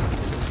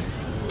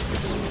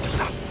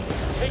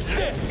 Take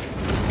this.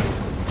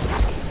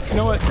 You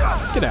know what?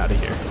 Get out of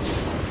here.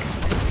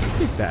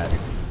 Take that.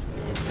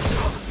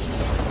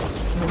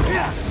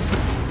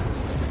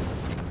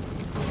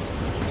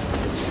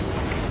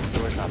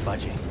 Door's not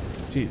budging.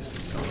 Jeez,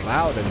 it's so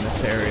loud in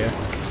this area.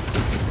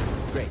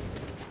 Great.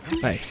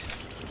 Nice.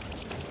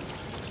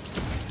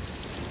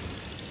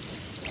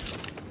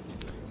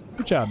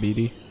 Good job,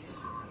 BD.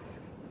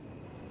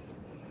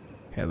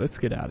 Okay, let's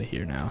get out of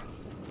here now.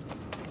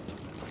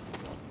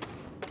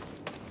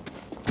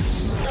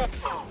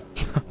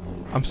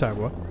 I'm sorry,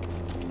 what?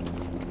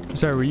 I'm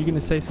sorry, were you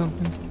gonna say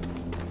something?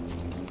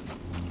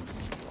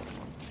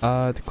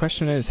 The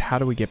question is, how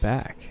do we get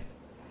back?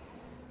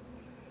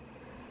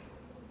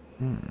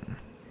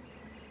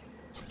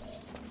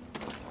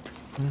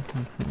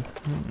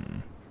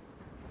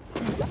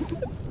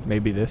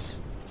 Maybe this.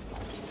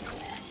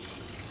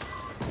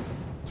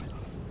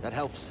 That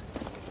helps.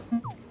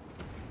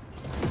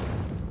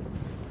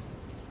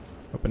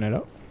 Open it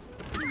up.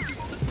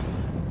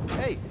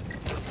 Hey!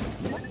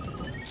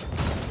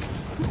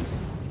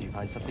 Did you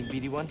find something,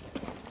 BD1?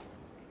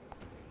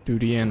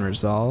 Duty and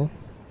resolve.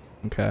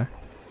 Okay.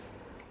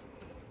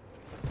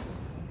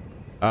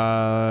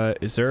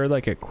 Is there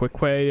like a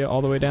quick way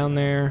all the way down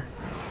there?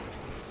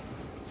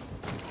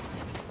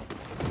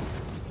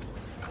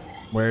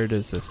 Where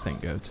does this thing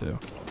go to?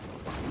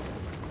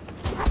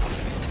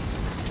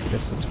 I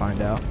guess let's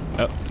find out.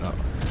 Oh, no.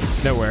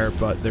 Nowhere,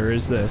 but there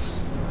is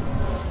this.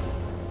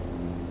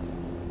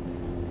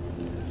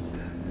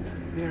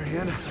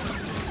 Mariana,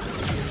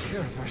 take care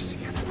of us.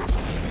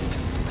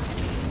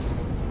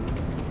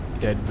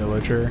 Dead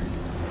villager.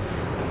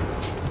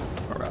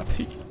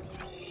 R.I.P.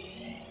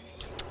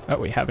 Oh,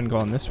 we haven't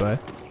gone this way.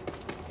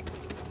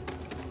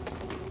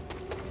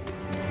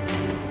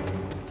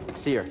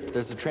 Seer,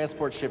 there's a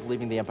transport ship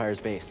leaving the Empire's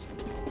base.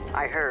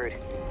 I heard.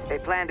 They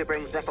plan to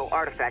bring Zepho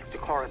artifacts to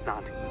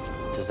Coruscant.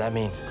 Does that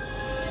mean?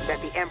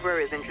 That the Emperor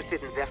is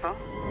interested in Zepho?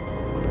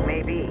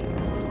 Maybe.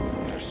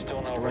 There's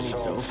still no Door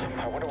needs to results. open.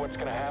 I wonder what's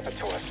gonna happen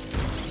to us.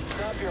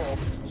 Stop your own.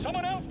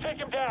 Someone else take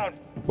him down.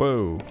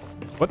 Whoa.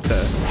 What the?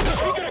 Is he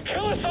gonna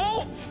kill us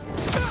all?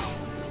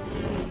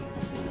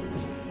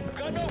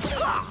 Gun open.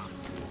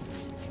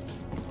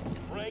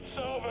 Break's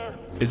over.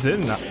 Is it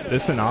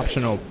this an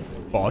optional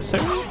boss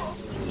area?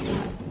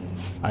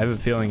 I have a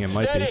feeling it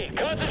might Steady. be.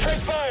 Concentrate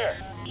fire.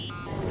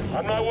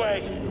 On my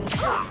way.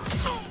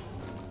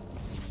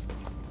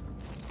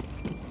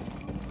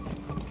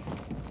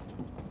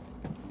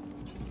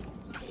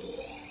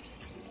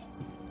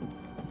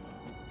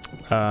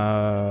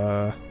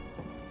 The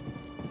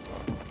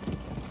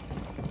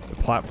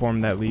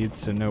platform that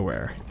leads to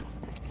nowhere.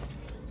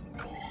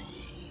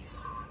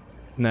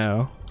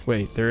 No.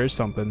 Wait, there is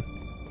something.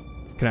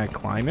 Can I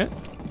climb it?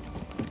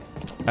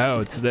 Oh,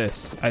 it's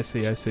this. I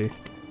see, I see.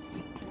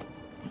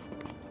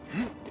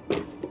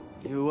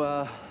 You,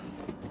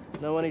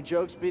 know any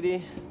jokes,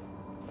 BD?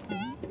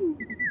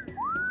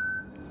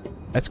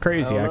 That's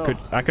crazy. I don't know.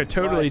 I could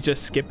totally Why?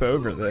 just skip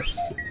over this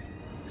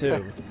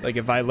too. Like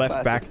if I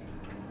left Classic.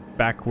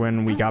 back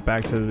when we got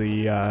back to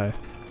the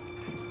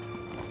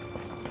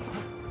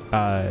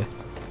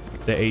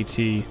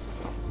AT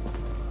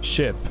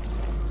ship,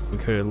 we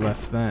could have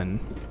left then.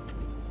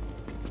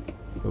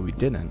 But we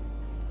didn't.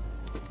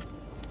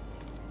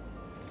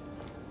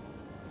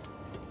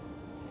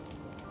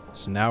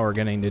 So now we're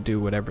getting to do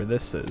whatever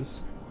this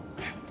is.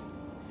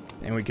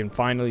 And we can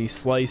finally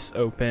slice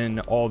open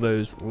all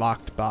those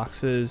locked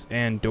boxes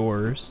and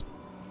doors.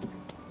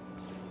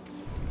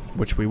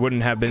 Which we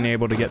wouldn't have been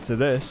able to get to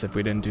this if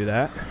we didn't do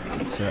that.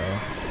 So...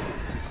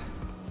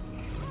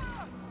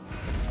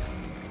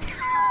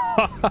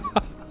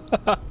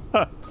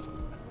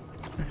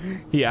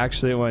 He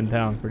actually went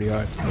down pretty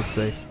hard. Let's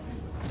see.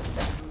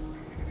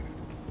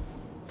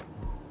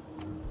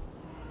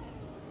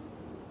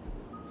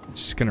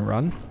 Just gonna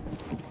run.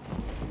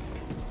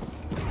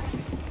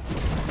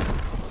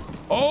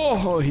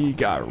 Oh, he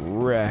got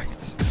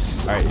wrecked.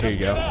 All right, here you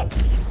go.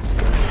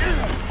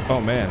 Oh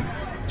man,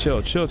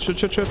 chill, chill, chill,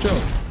 chill, chill,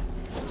 chill.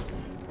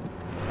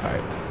 All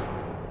right.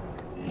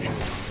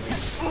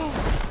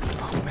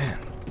 Oh man.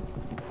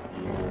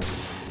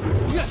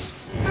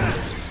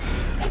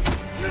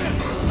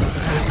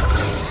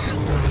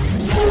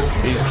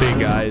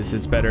 realize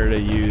it's better to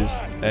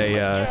use a,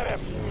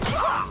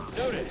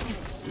 Noted.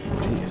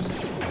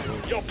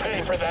 jeez. You'll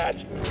pay for that.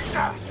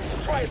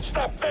 Try and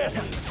stop this.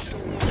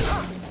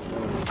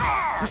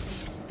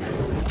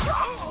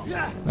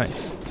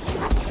 Nice.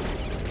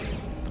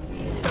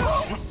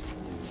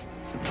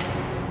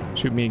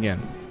 Shoot me again.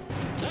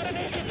 Not an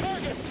easy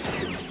target.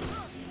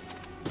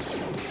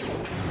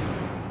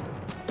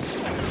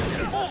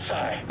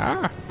 Bullseye.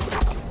 Ah.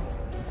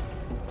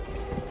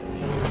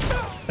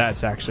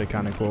 That's actually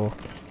kind of cool.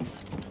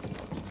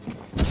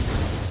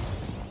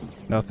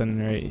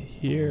 Nothing right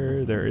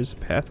here. There is a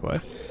pathway.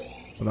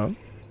 Hold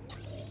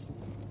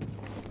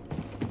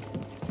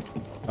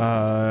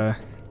on.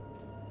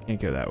 Can't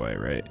go that way,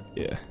 right?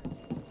 Yeah.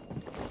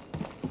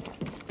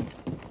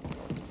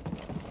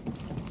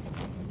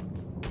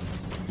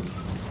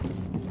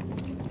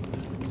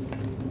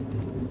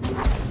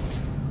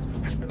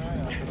 Keep an eye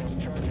out for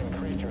those charging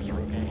creatures,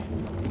 rookie.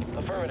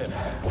 Affirmative.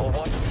 Well,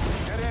 what?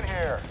 Get in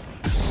here.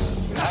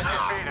 I can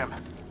beat him.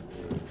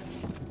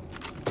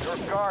 Your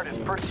guard is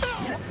pretty.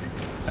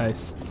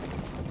 Nice.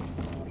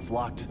 It's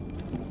locked.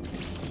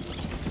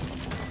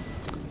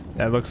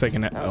 That looks like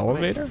an was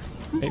elevator?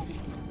 Maybe.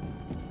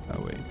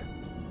 Oh, wait.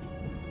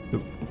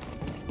 Oop.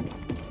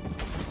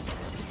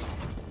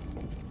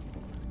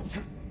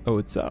 Oh,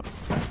 it's up.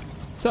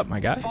 What's up, my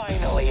guy?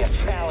 Finally a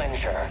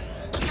challenger.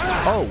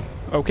 Oh,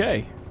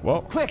 okay.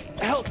 Well, Quick,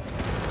 help!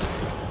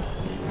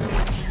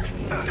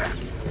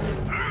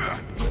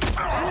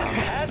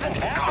 Hasn't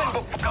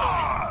happened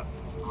before.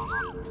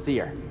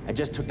 Seer, I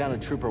just took down a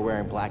trooper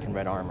wearing black and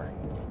red armor.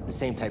 The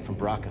same type from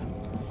Braca.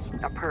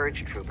 A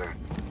purge trooper.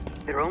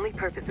 Their only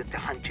purpose is to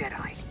hunt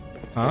Jedi.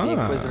 Are the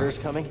Inquisitors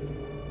coming?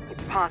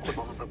 It's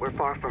possible, but we're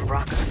far from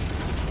Braca.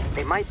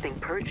 They might think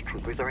purge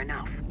troopers are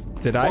enough.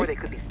 did Or I they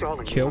could be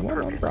stalling kill you on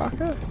one on purpose.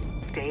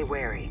 Braca? Stay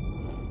wary.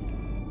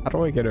 How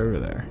do I get over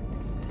there?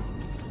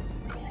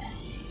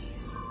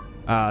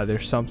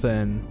 There's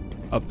something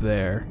up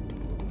there.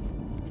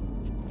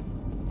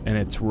 And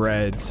it's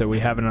red, so we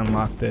haven't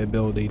unlocked the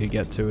ability to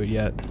get to it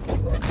yet.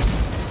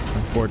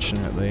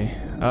 Unfortunately.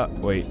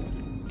 Wait.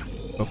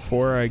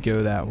 Before I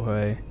go that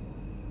way,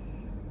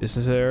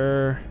 is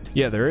there...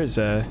 Yeah, there is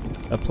a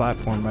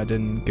platform I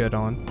didn't get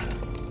on.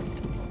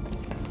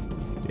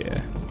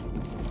 Yeah.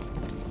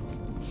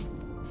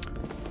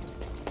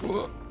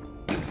 Whoa.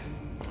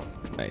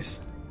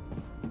 Nice.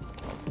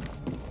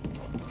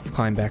 Let's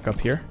climb back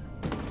up here.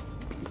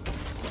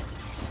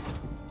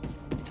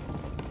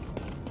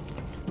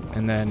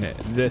 And then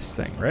this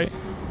thing, right?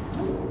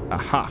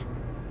 Aha.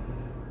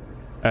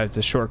 It's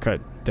a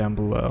shortcut down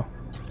below.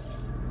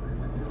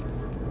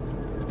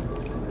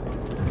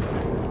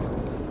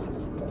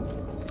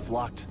 It's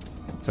locked.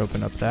 Let's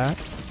open up that.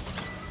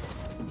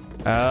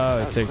 Oh,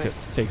 it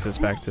takes us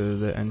back to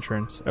the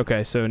entrance.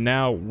 Okay, so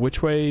now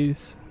which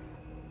way's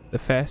the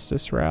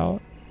fastest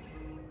route?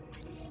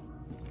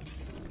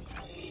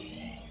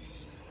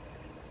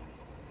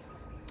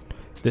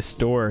 This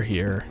door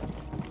here,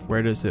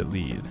 where does it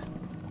lead?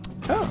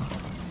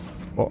 Oh,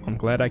 well, I'm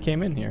glad I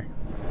came in here.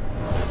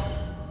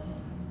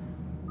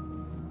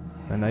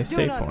 A nice Do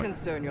save not point.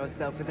 concern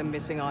yourself with a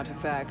missing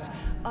artifact.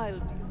 I'll...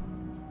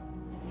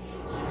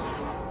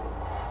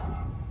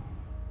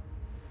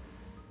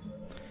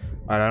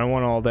 Alright, I don't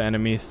want all the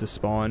enemies to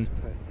spawn,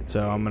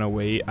 so I'm gonna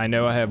wait. I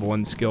know I have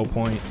one skill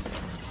point,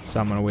 so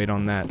I'm gonna wait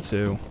on that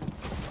too.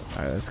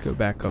 Alright, let's go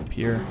back up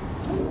here.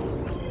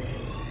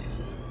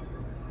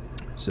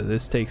 So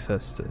this takes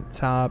us to the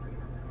top.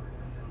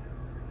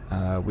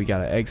 We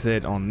gotta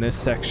exit on this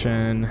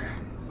section.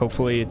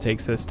 Hopefully it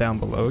takes us down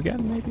below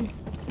again, maybe?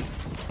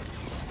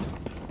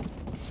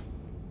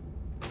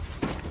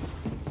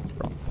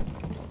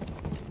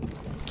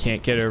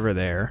 Can't get over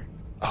there.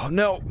 Oh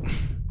no!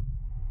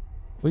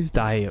 Always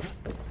die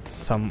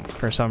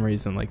for some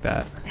reason like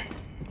that.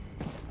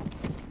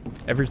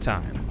 Every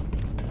time.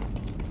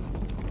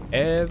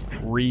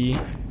 Every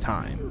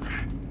time.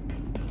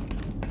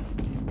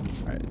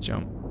 Alright,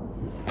 jump.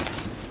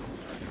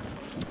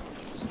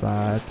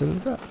 Slide to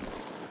the left.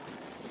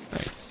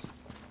 Nice.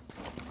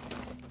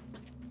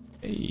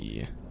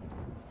 Hey.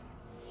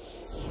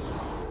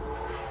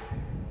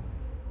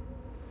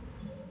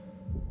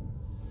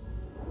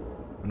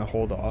 I'm gonna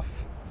hold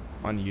off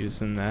on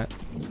using that.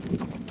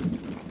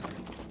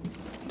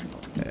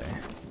 Okay.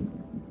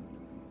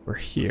 We're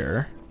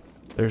here.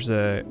 There's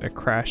a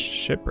crashed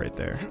ship right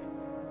there.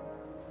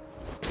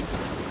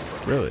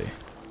 Really?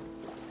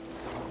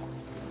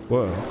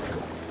 Whoa.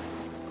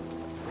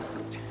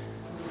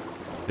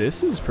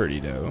 This is pretty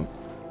dope.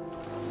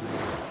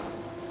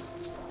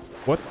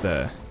 What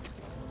the?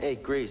 Hey,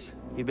 Grease,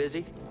 you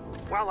busy?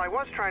 Well, I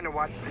was trying to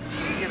watch,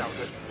 you know,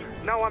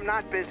 no, I'm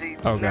not busy.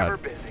 Oh, Never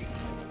God. busy.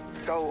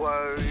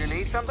 So, you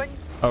need something?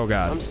 Oh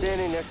god. I'm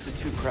standing next to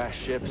 2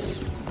 crashed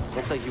ships.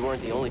 Looks like you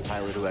weren't the only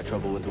pilot who had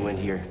trouble with the wind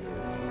here.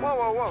 Whoa,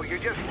 whoa, whoa, you're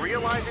just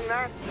realizing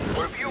that?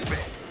 Where have you been?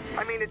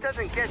 I mean, it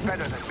doesn't get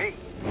better than me.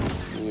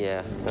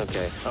 Yeah,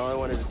 okay. All I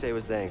wanted to say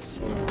was thanks.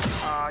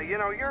 You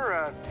know,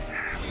 you're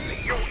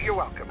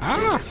welcome.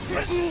 Ah!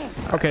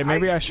 Okay,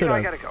 maybe I should I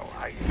have. gotta go.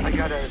 I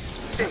gotta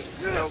Hey,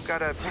 you know,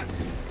 gotta...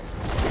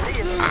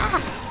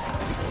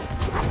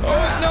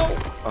 Oh, no!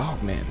 Oh,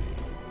 man.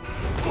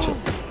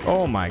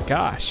 Oh, my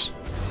gosh.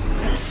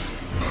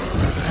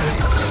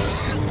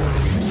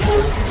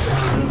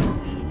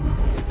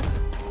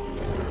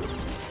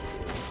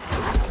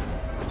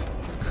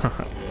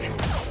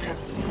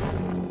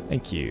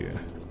 Thank you.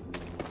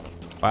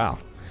 Wow.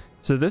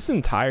 So this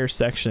entire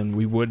section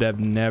we would have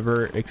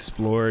never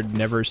explored,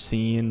 never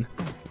seen,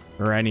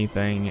 or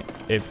anything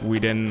if we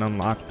didn't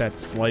unlock that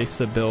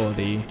slice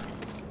ability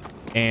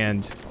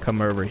and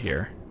come over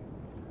here.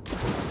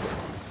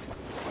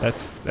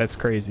 That's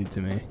crazy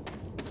to me.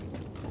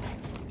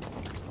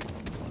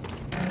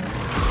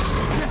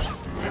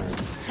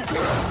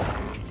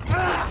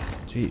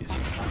 Jeez.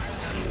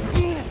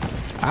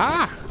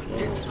 Ah!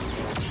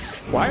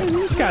 Why are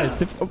these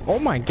guys oh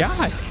my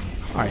god!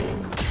 Alright,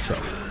 chill.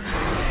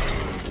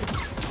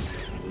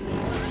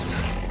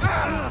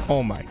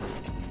 Oh my.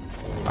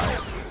 Alright.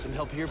 Some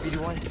help here,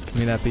 BD1? Give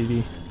me that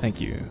BD. Thank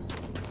you.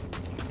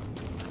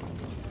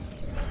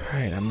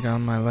 Alright, I'm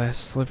down my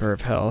last sliver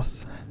of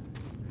health.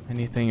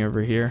 Anything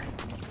over here?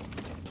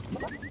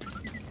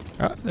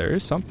 Oh, there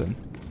is something.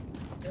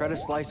 Try to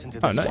slice into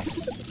this. Oh,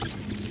 nice.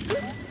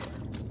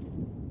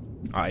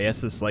 Oh, he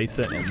has to slice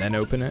it and then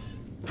open it.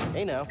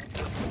 Hey now.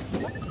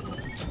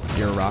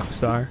 You're a rock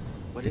star.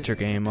 Get your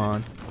game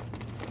on.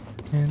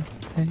 And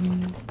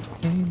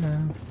hey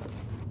now.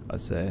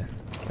 Let's say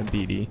a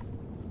BD.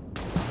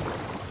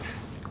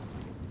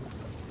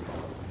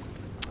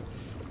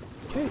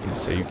 Okay,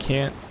 so you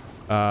can't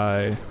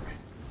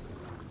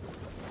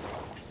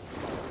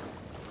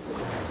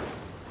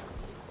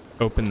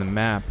open the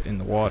map in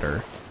the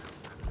water.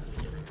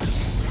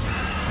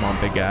 Come on,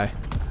 big guy.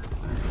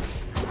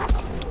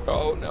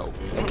 Oh no.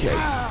 Okay.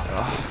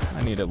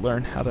 I need to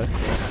learn how to.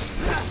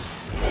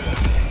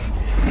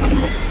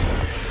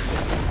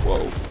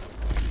 Whoa.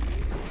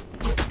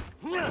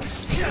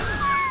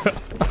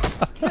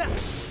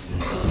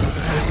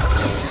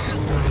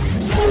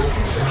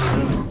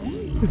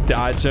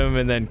 Dodge him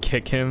and then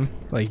kick him.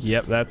 Like,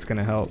 yep, that's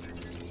gonna help.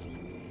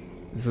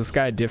 Is this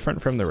guy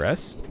different from the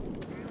rest?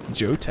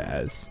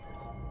 Jotaz.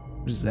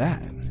 What is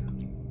that?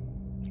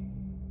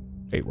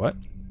 Wait, what?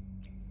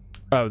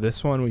 Oh,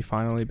 this one we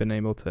finally been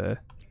able to.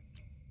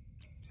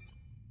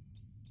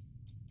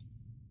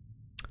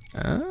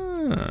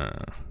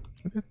 Ah,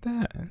 look at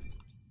that.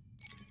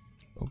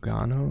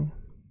 Ogano,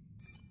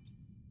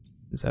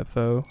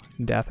 Zepho,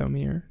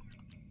 Dathomir.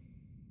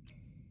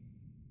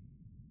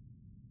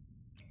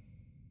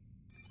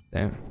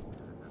 Damn.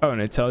 Oh,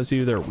 and it tells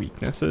you their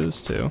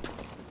weaknesses too.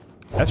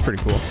 That's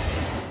pretty cool.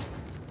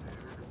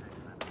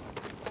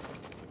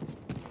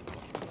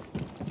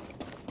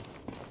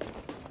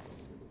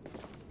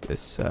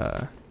 This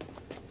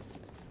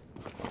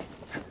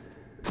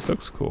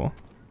looks cool.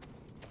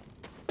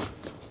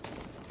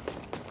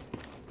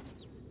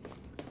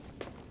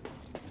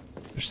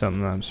 There's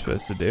something I'm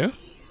supposed to do.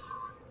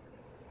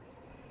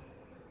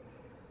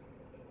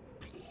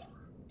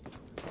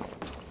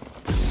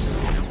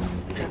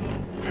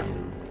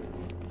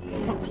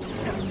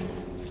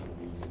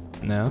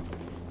 No.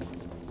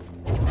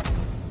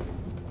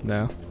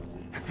 No.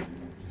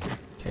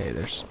 Okay,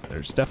 there's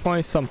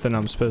definitely something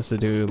I'm supposed to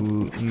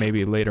do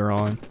maybe later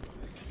on.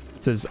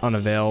 It says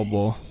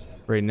unavailable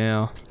right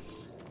now.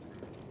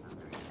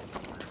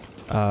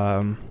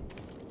 Can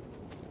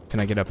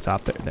I get up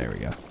top there? There we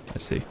go.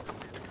 Let's see.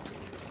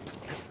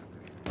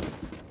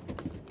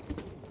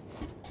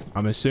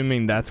 I'm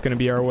assuming that's gonna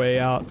be our way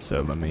out,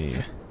 so let me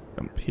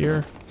jump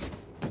here.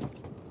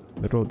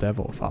 Little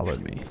devil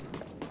followed me.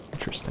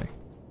 Interesting.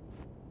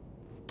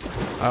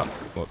 Oh,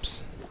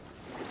 whoops.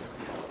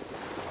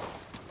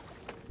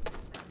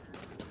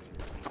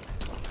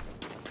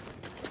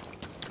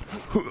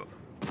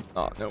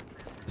 Oh, no.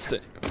 Stay.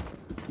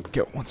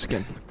 Go once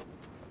again.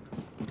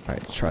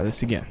 Alright, try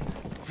this again.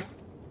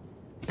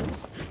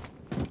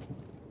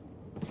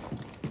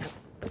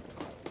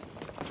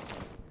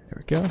 There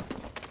we go.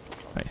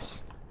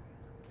 Nice.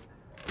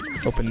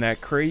 Open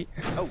that crate.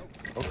 Oh,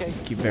 okay.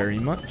 Thank you very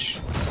much.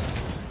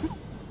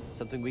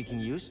 Something we can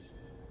use?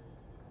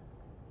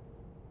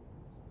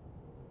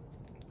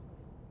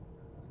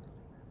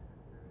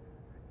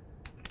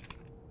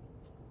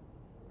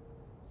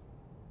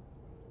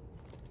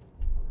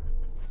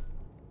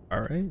 All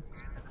right.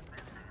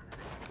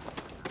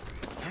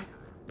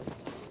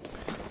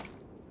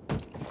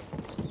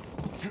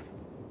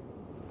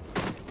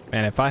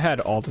 Man, if I had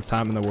all the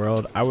time in the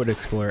world, I would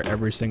explore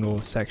every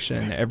single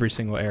section, every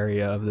single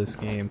area of this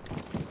game.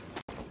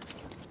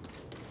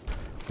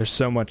 There's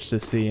so much to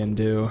see and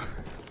do.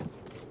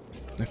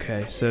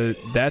 Okay, so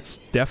that's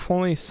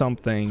definitely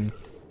something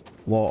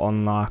we'll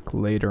unlock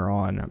later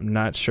on. I'm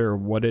not sure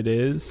what it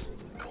is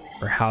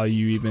or how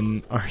you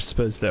even are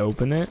supposed to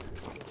open it,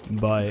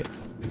 but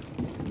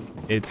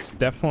it's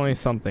definitely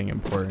something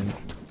important.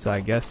 So I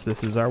guess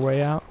this is our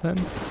way out then.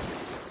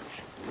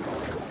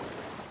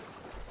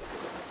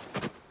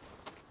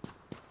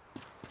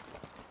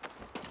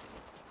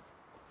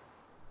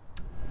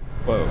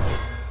 Whoa,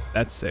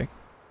 that's sick.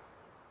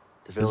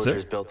 The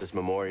villagers built this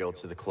memorial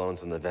to the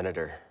clones on the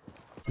Venator.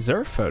 Is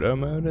there a photo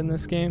mode in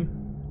this game?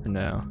 Or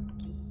no?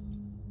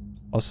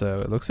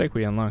 Also, it looks like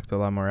we unlocked a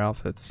lot more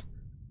outfits.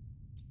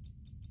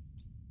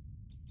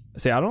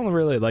 See, I don't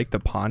really like the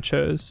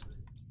ponchos.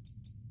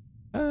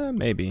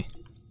 Maybe.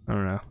 I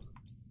don't know.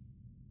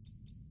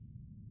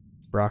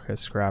 Braca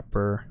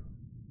Scrapper,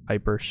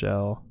 Hyper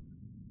Shell,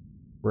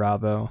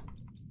 Bravo,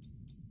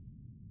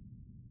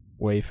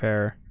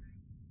 Wayfarer.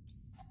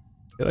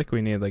 I feel like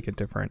we need like a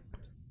different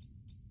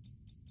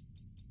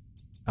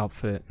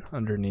outfit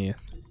underneath.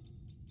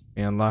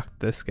 We unlocked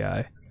this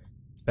guy,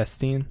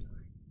 Bestine.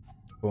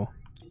 Cool.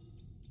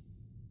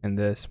 And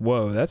this,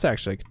 whoa, that's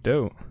actually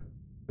dope.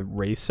 The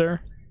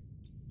Racer.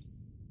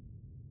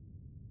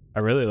 I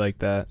really like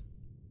that.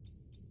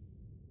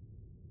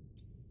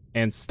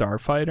 And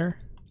Starfighter.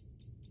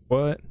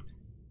 What?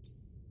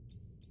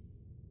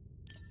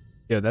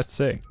 Yo, that's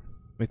sick.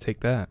 Let me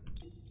take that.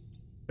 Is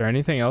there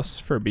anything else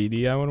for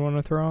BD I would want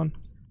to throw on?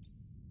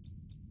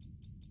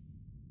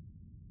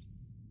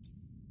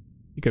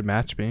 You could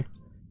match me.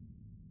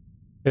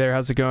 Hey there,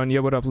 how's it going?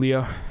 Yo, what up,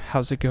 Leo?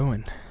 How's it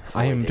going?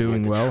 I am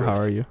doing well. How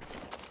are you?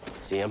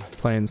 See him?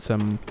 Playing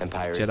some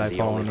Empire Jedi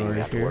Fallen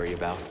Order here.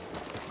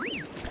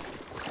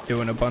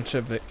 Doing a bunch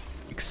of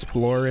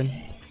exploring,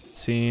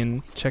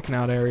 seeing, checking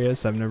out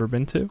areas I've never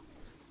been to.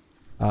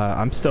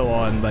 I'm still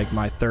on like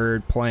my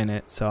 3rd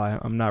planet, so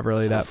I'm not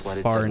really that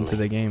far into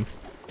the game.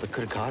 What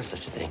could have caused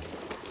such a thing?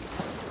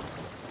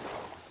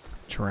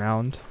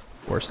 Drowned,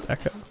 worst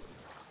echo.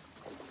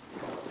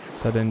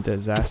 Sudden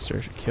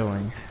disaster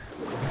killing.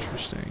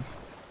 Interesting.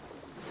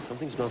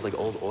 Something smells like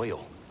old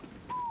oil.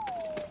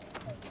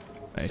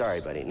 Nice.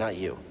 Sorry, buddy, not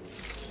you.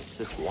 It's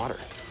this water.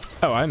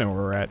 Oh, I know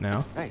where we're at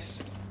now. Nice.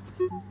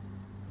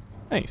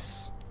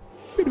 Nice.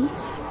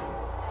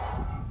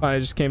 I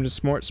just came to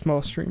support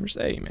small streamers.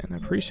 Hey, man, I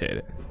appreciate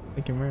it.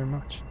 Thank you very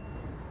much.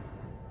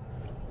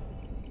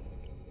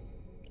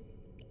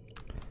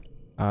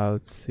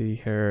 Let's see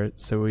here.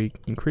 So we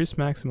increase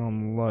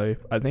maximum life.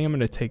 I think I'm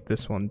gonna take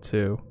this one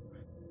too.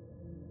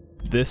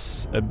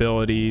 This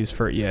ability is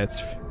for, yeah,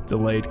 it's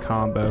delayed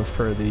combo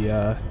for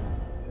the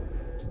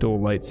dual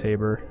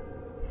lightsaber.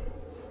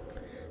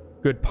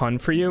 Good pun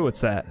for you?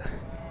 What's that?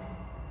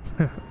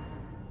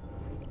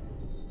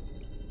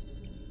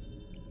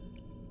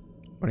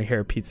 Want to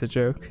hear a pizza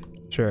joke?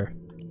 Sure.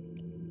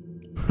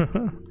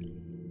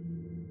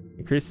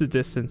 Increase the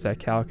distance that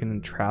Cal can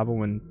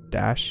travel and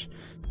dash.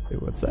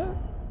 Wait, what's that?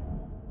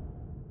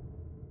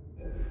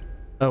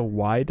 Oh,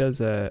 Y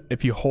does a...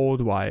 If you hold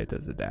Y, it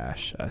does a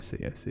dash. I see,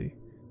 I see.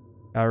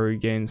 Cal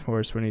regains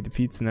force when he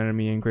defeats an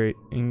enemy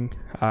and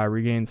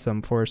regains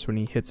some force when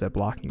he hits a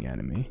blocking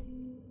enemy.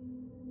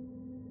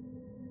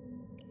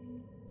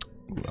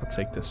 Ooh, I'll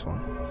take this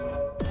one.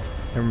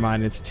 Never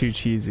mind, it's too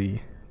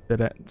cheesy.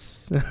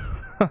 That's...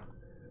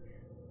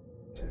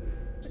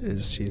 It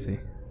is cheesy.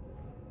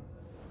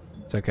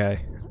 It's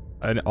okay.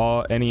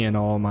 Any and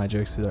all my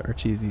jokes are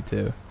cheesy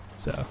too.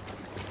 So,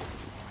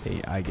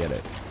 hey, I get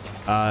it.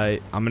 I'm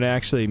gonna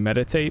actually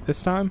meditate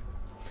this time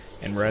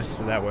and rest,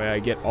 so that way I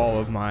get all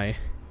of my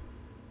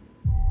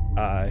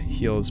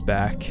heals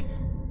back.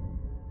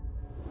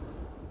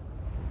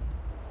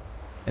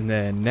 And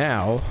then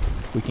now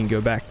we can go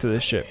back to the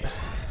ship.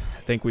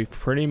 I think we've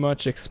pretty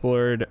much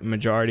explored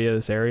majority of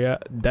this area.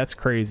 That's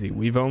crazy.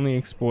 We've only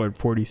explored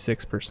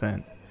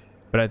 46%,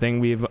 but I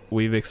think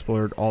we've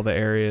explored all the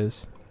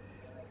areas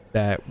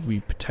that we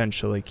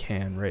potentially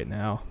can right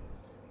now.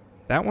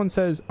 That one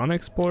says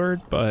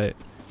unexplored, but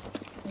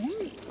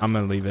I'm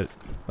gonna leave it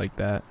like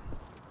that.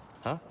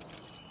 Huh?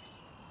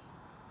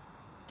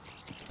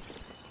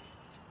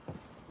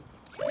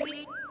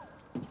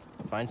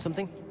 Find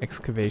something?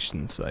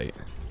 Excavation site.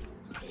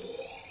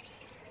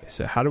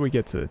 So how do we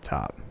get to the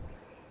top?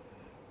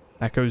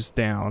 That goes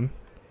down.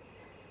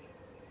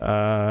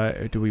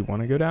 Do we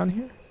want to go down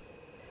here?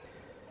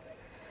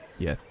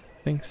 Yeah,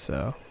 I think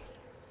so.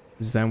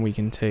 'Cause then we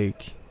can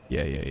take...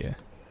 Yeah.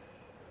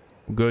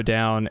 We'll go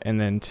down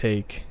and then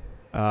take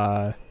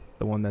the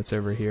one that's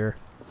over here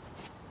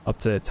up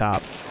to the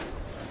top.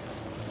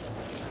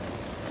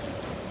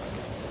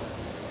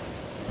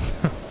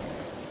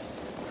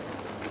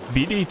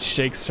 BD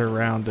shakes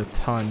around a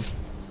ton.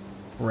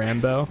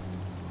 Rambo.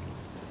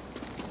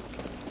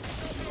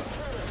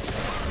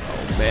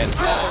 Oh man.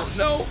 Oh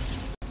no!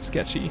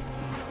 Sketchy.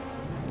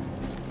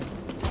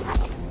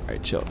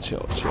 Alright, chill.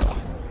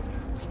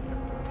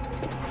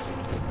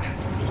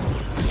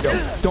 Yo,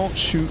 don't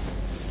shoot.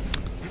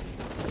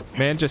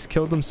 Man just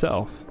killed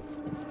himself.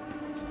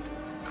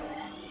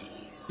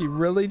 He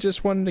really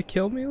just wanted to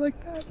kill me like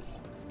that?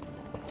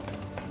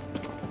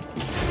 I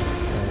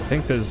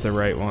think this is the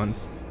right one.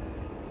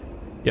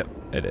 Yep,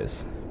 it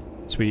is.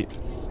 Sweet.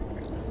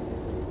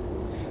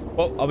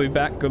 Well, I'll be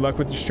back. Good luck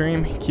with your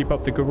stream. Keep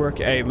up the good work.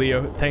 Hey,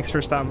 Leo, thanks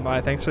for stopping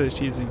by. Thanks for the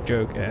cheesy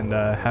joke, and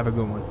have a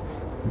good one.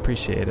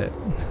 Appreciate it.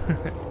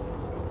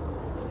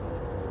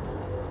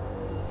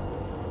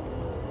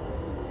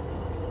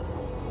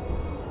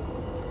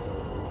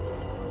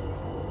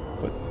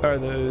 What are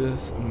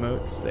those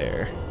emotes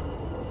there?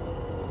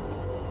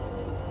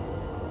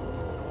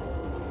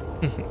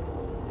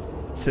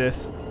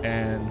 Sith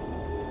and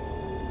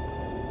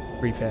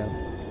Refab.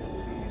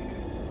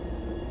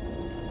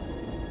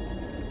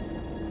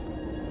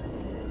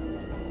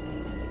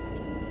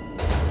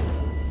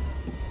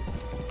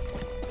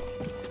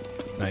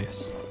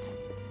 Nice.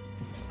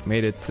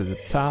 Made it to the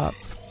top,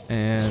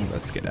 and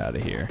let's get out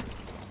of here.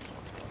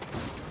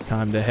 It's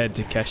time to head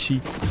to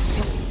Kashyyyk.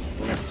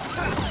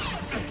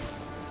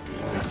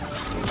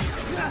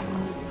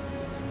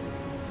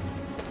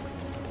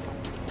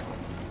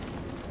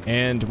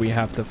 And we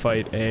have to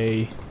fight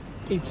a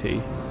AT.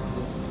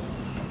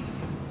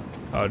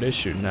 Oh, it is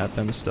shooting at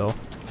them still.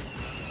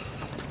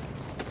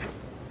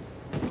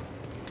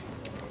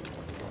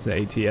 It's an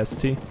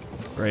ATST,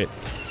 right?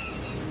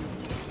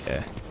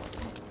 Yeah.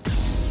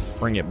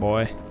 Bring it,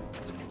 boy.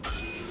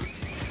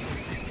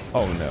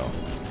 Oh no.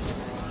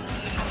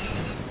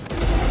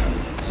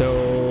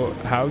 So,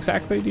 how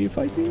exactly do you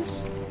fight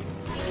these?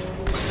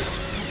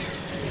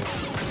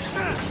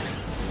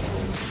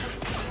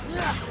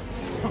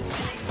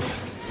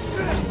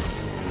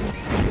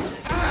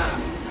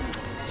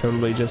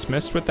 Totally just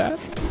missed with that.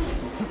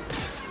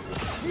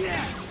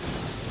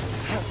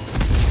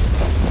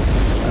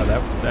 Oh,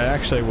 that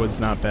actually was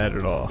not bad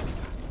at all.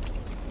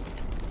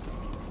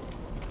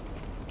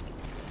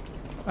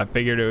 I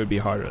figured it would be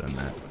harder than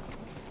that.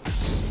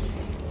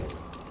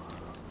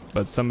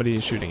 But somebody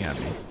is shooting at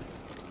me.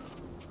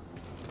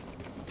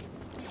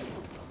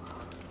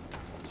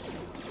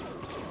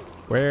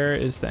 Where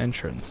is the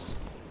entrance?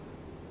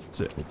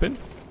 Is it open?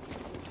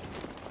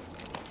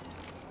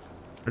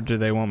 Or do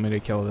they want me to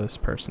kill this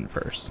person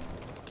first?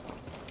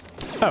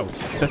 Oh,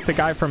 that's the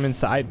guy from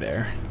inside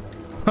there.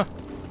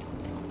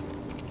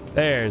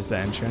 There's the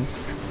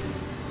entrance.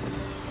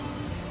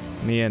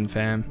 Me in,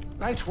 fam.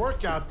 Nice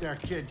work out there,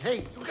 kid.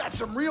 Hey, you got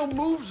some real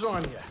moves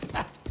on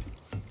you.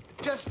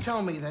 Just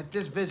tell me that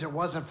this visit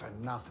wasn't for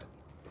nothing.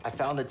 I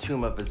found the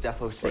tomb of a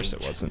Zeffo sage. Of course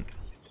it wasn't.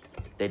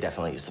 They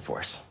definitely used the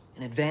Force.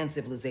 An advanced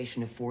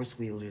civilization of Force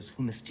wielders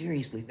who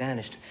mysteriously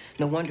vanished.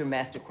 No wonder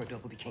Master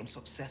Cordova became so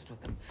obsessed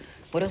with them.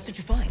 What else did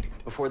you find?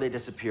 Before they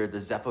disappeared, the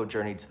Zeffo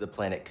journeyed to the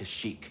planet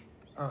Kashyyyk.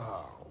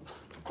 Oh.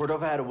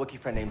 Cordova had a Wookiee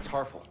friend named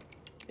Tarful.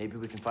 Maybe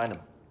we can find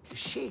him.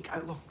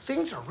 Kashyyyk, look,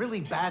 things are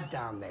really bad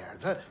down there.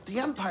 The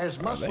Empire's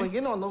muscling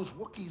in on those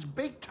Wookiees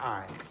big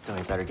time. Then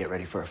we better get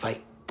ready for a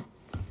fight.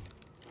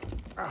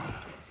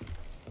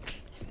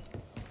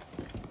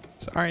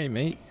 Sorry,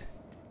 mate.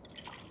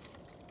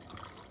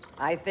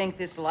 I think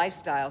this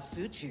lifestyle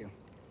suits you.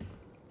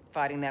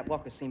 Fighting that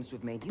walker seems to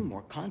have made you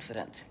more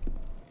confident.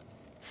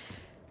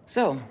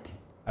 So,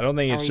 I don't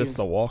think how it's are just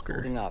you the walker.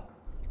 holding up?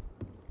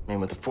 I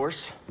mean, with the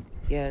Force?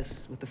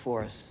 Yes, with the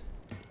Force.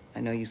 I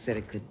know you said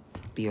it could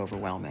be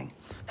overwhelming.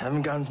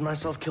 Haven't gotten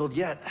myself killed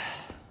yet.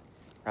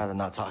 Rather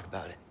not talk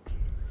about it.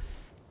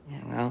 Yeah,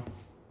 well,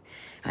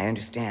 I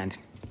understand.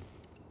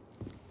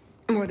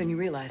 More than you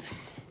realize.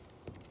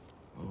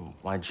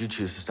 Why'd you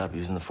choose to stop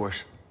using the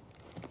Force?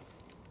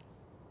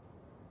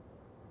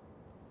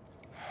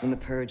 When the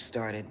Purge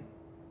started,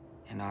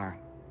 and our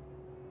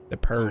The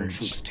own Purge.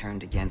 troops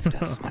turned against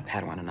us, my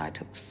Padawan and I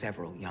took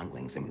several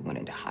younglings and we went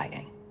into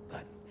hiding.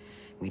 But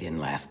we didn't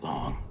last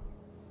long.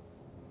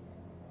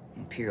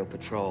 Imperial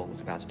Patrol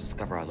was about to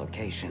discover our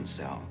location,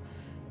 so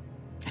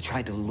I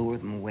tried to lure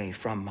them away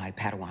from my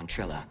Padawan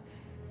Trilla.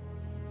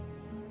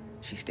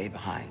 She stayed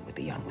behind with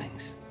the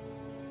younglings,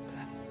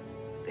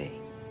 but they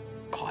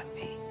caught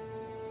me.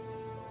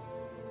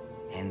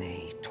 And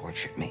they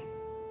tortured me.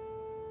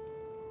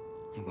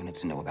 They wanted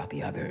to know about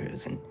the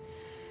others and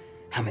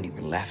how many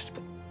were left,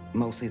 but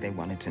mostly they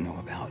wanted to know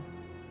about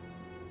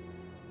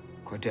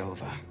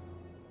Cordova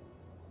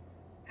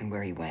and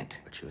where he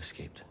went. But you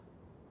escaped.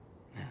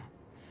 Yeah.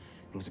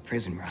 It was a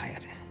prison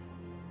riot.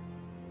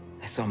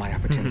 I saw my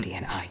opportunity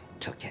and I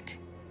took it.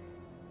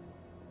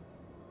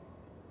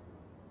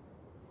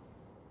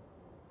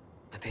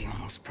 But they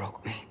almost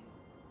broke me.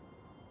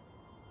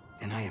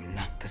 And I am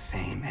not the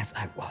same as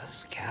I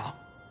was, Cal.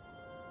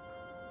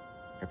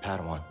 Your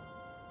Padawan.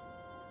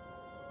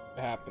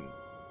 What happened?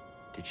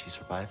 Did she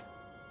survive?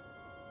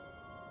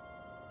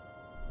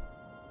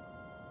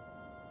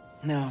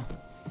 No.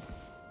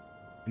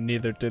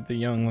 Neither did the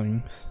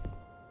younglings.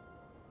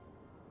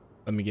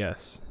 Let me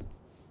guess.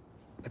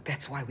 But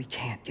that's why we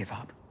can't give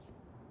up.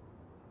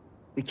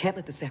 We can't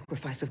let the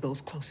sacrifice of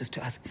those closest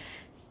to us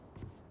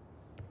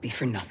be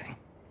for nothing.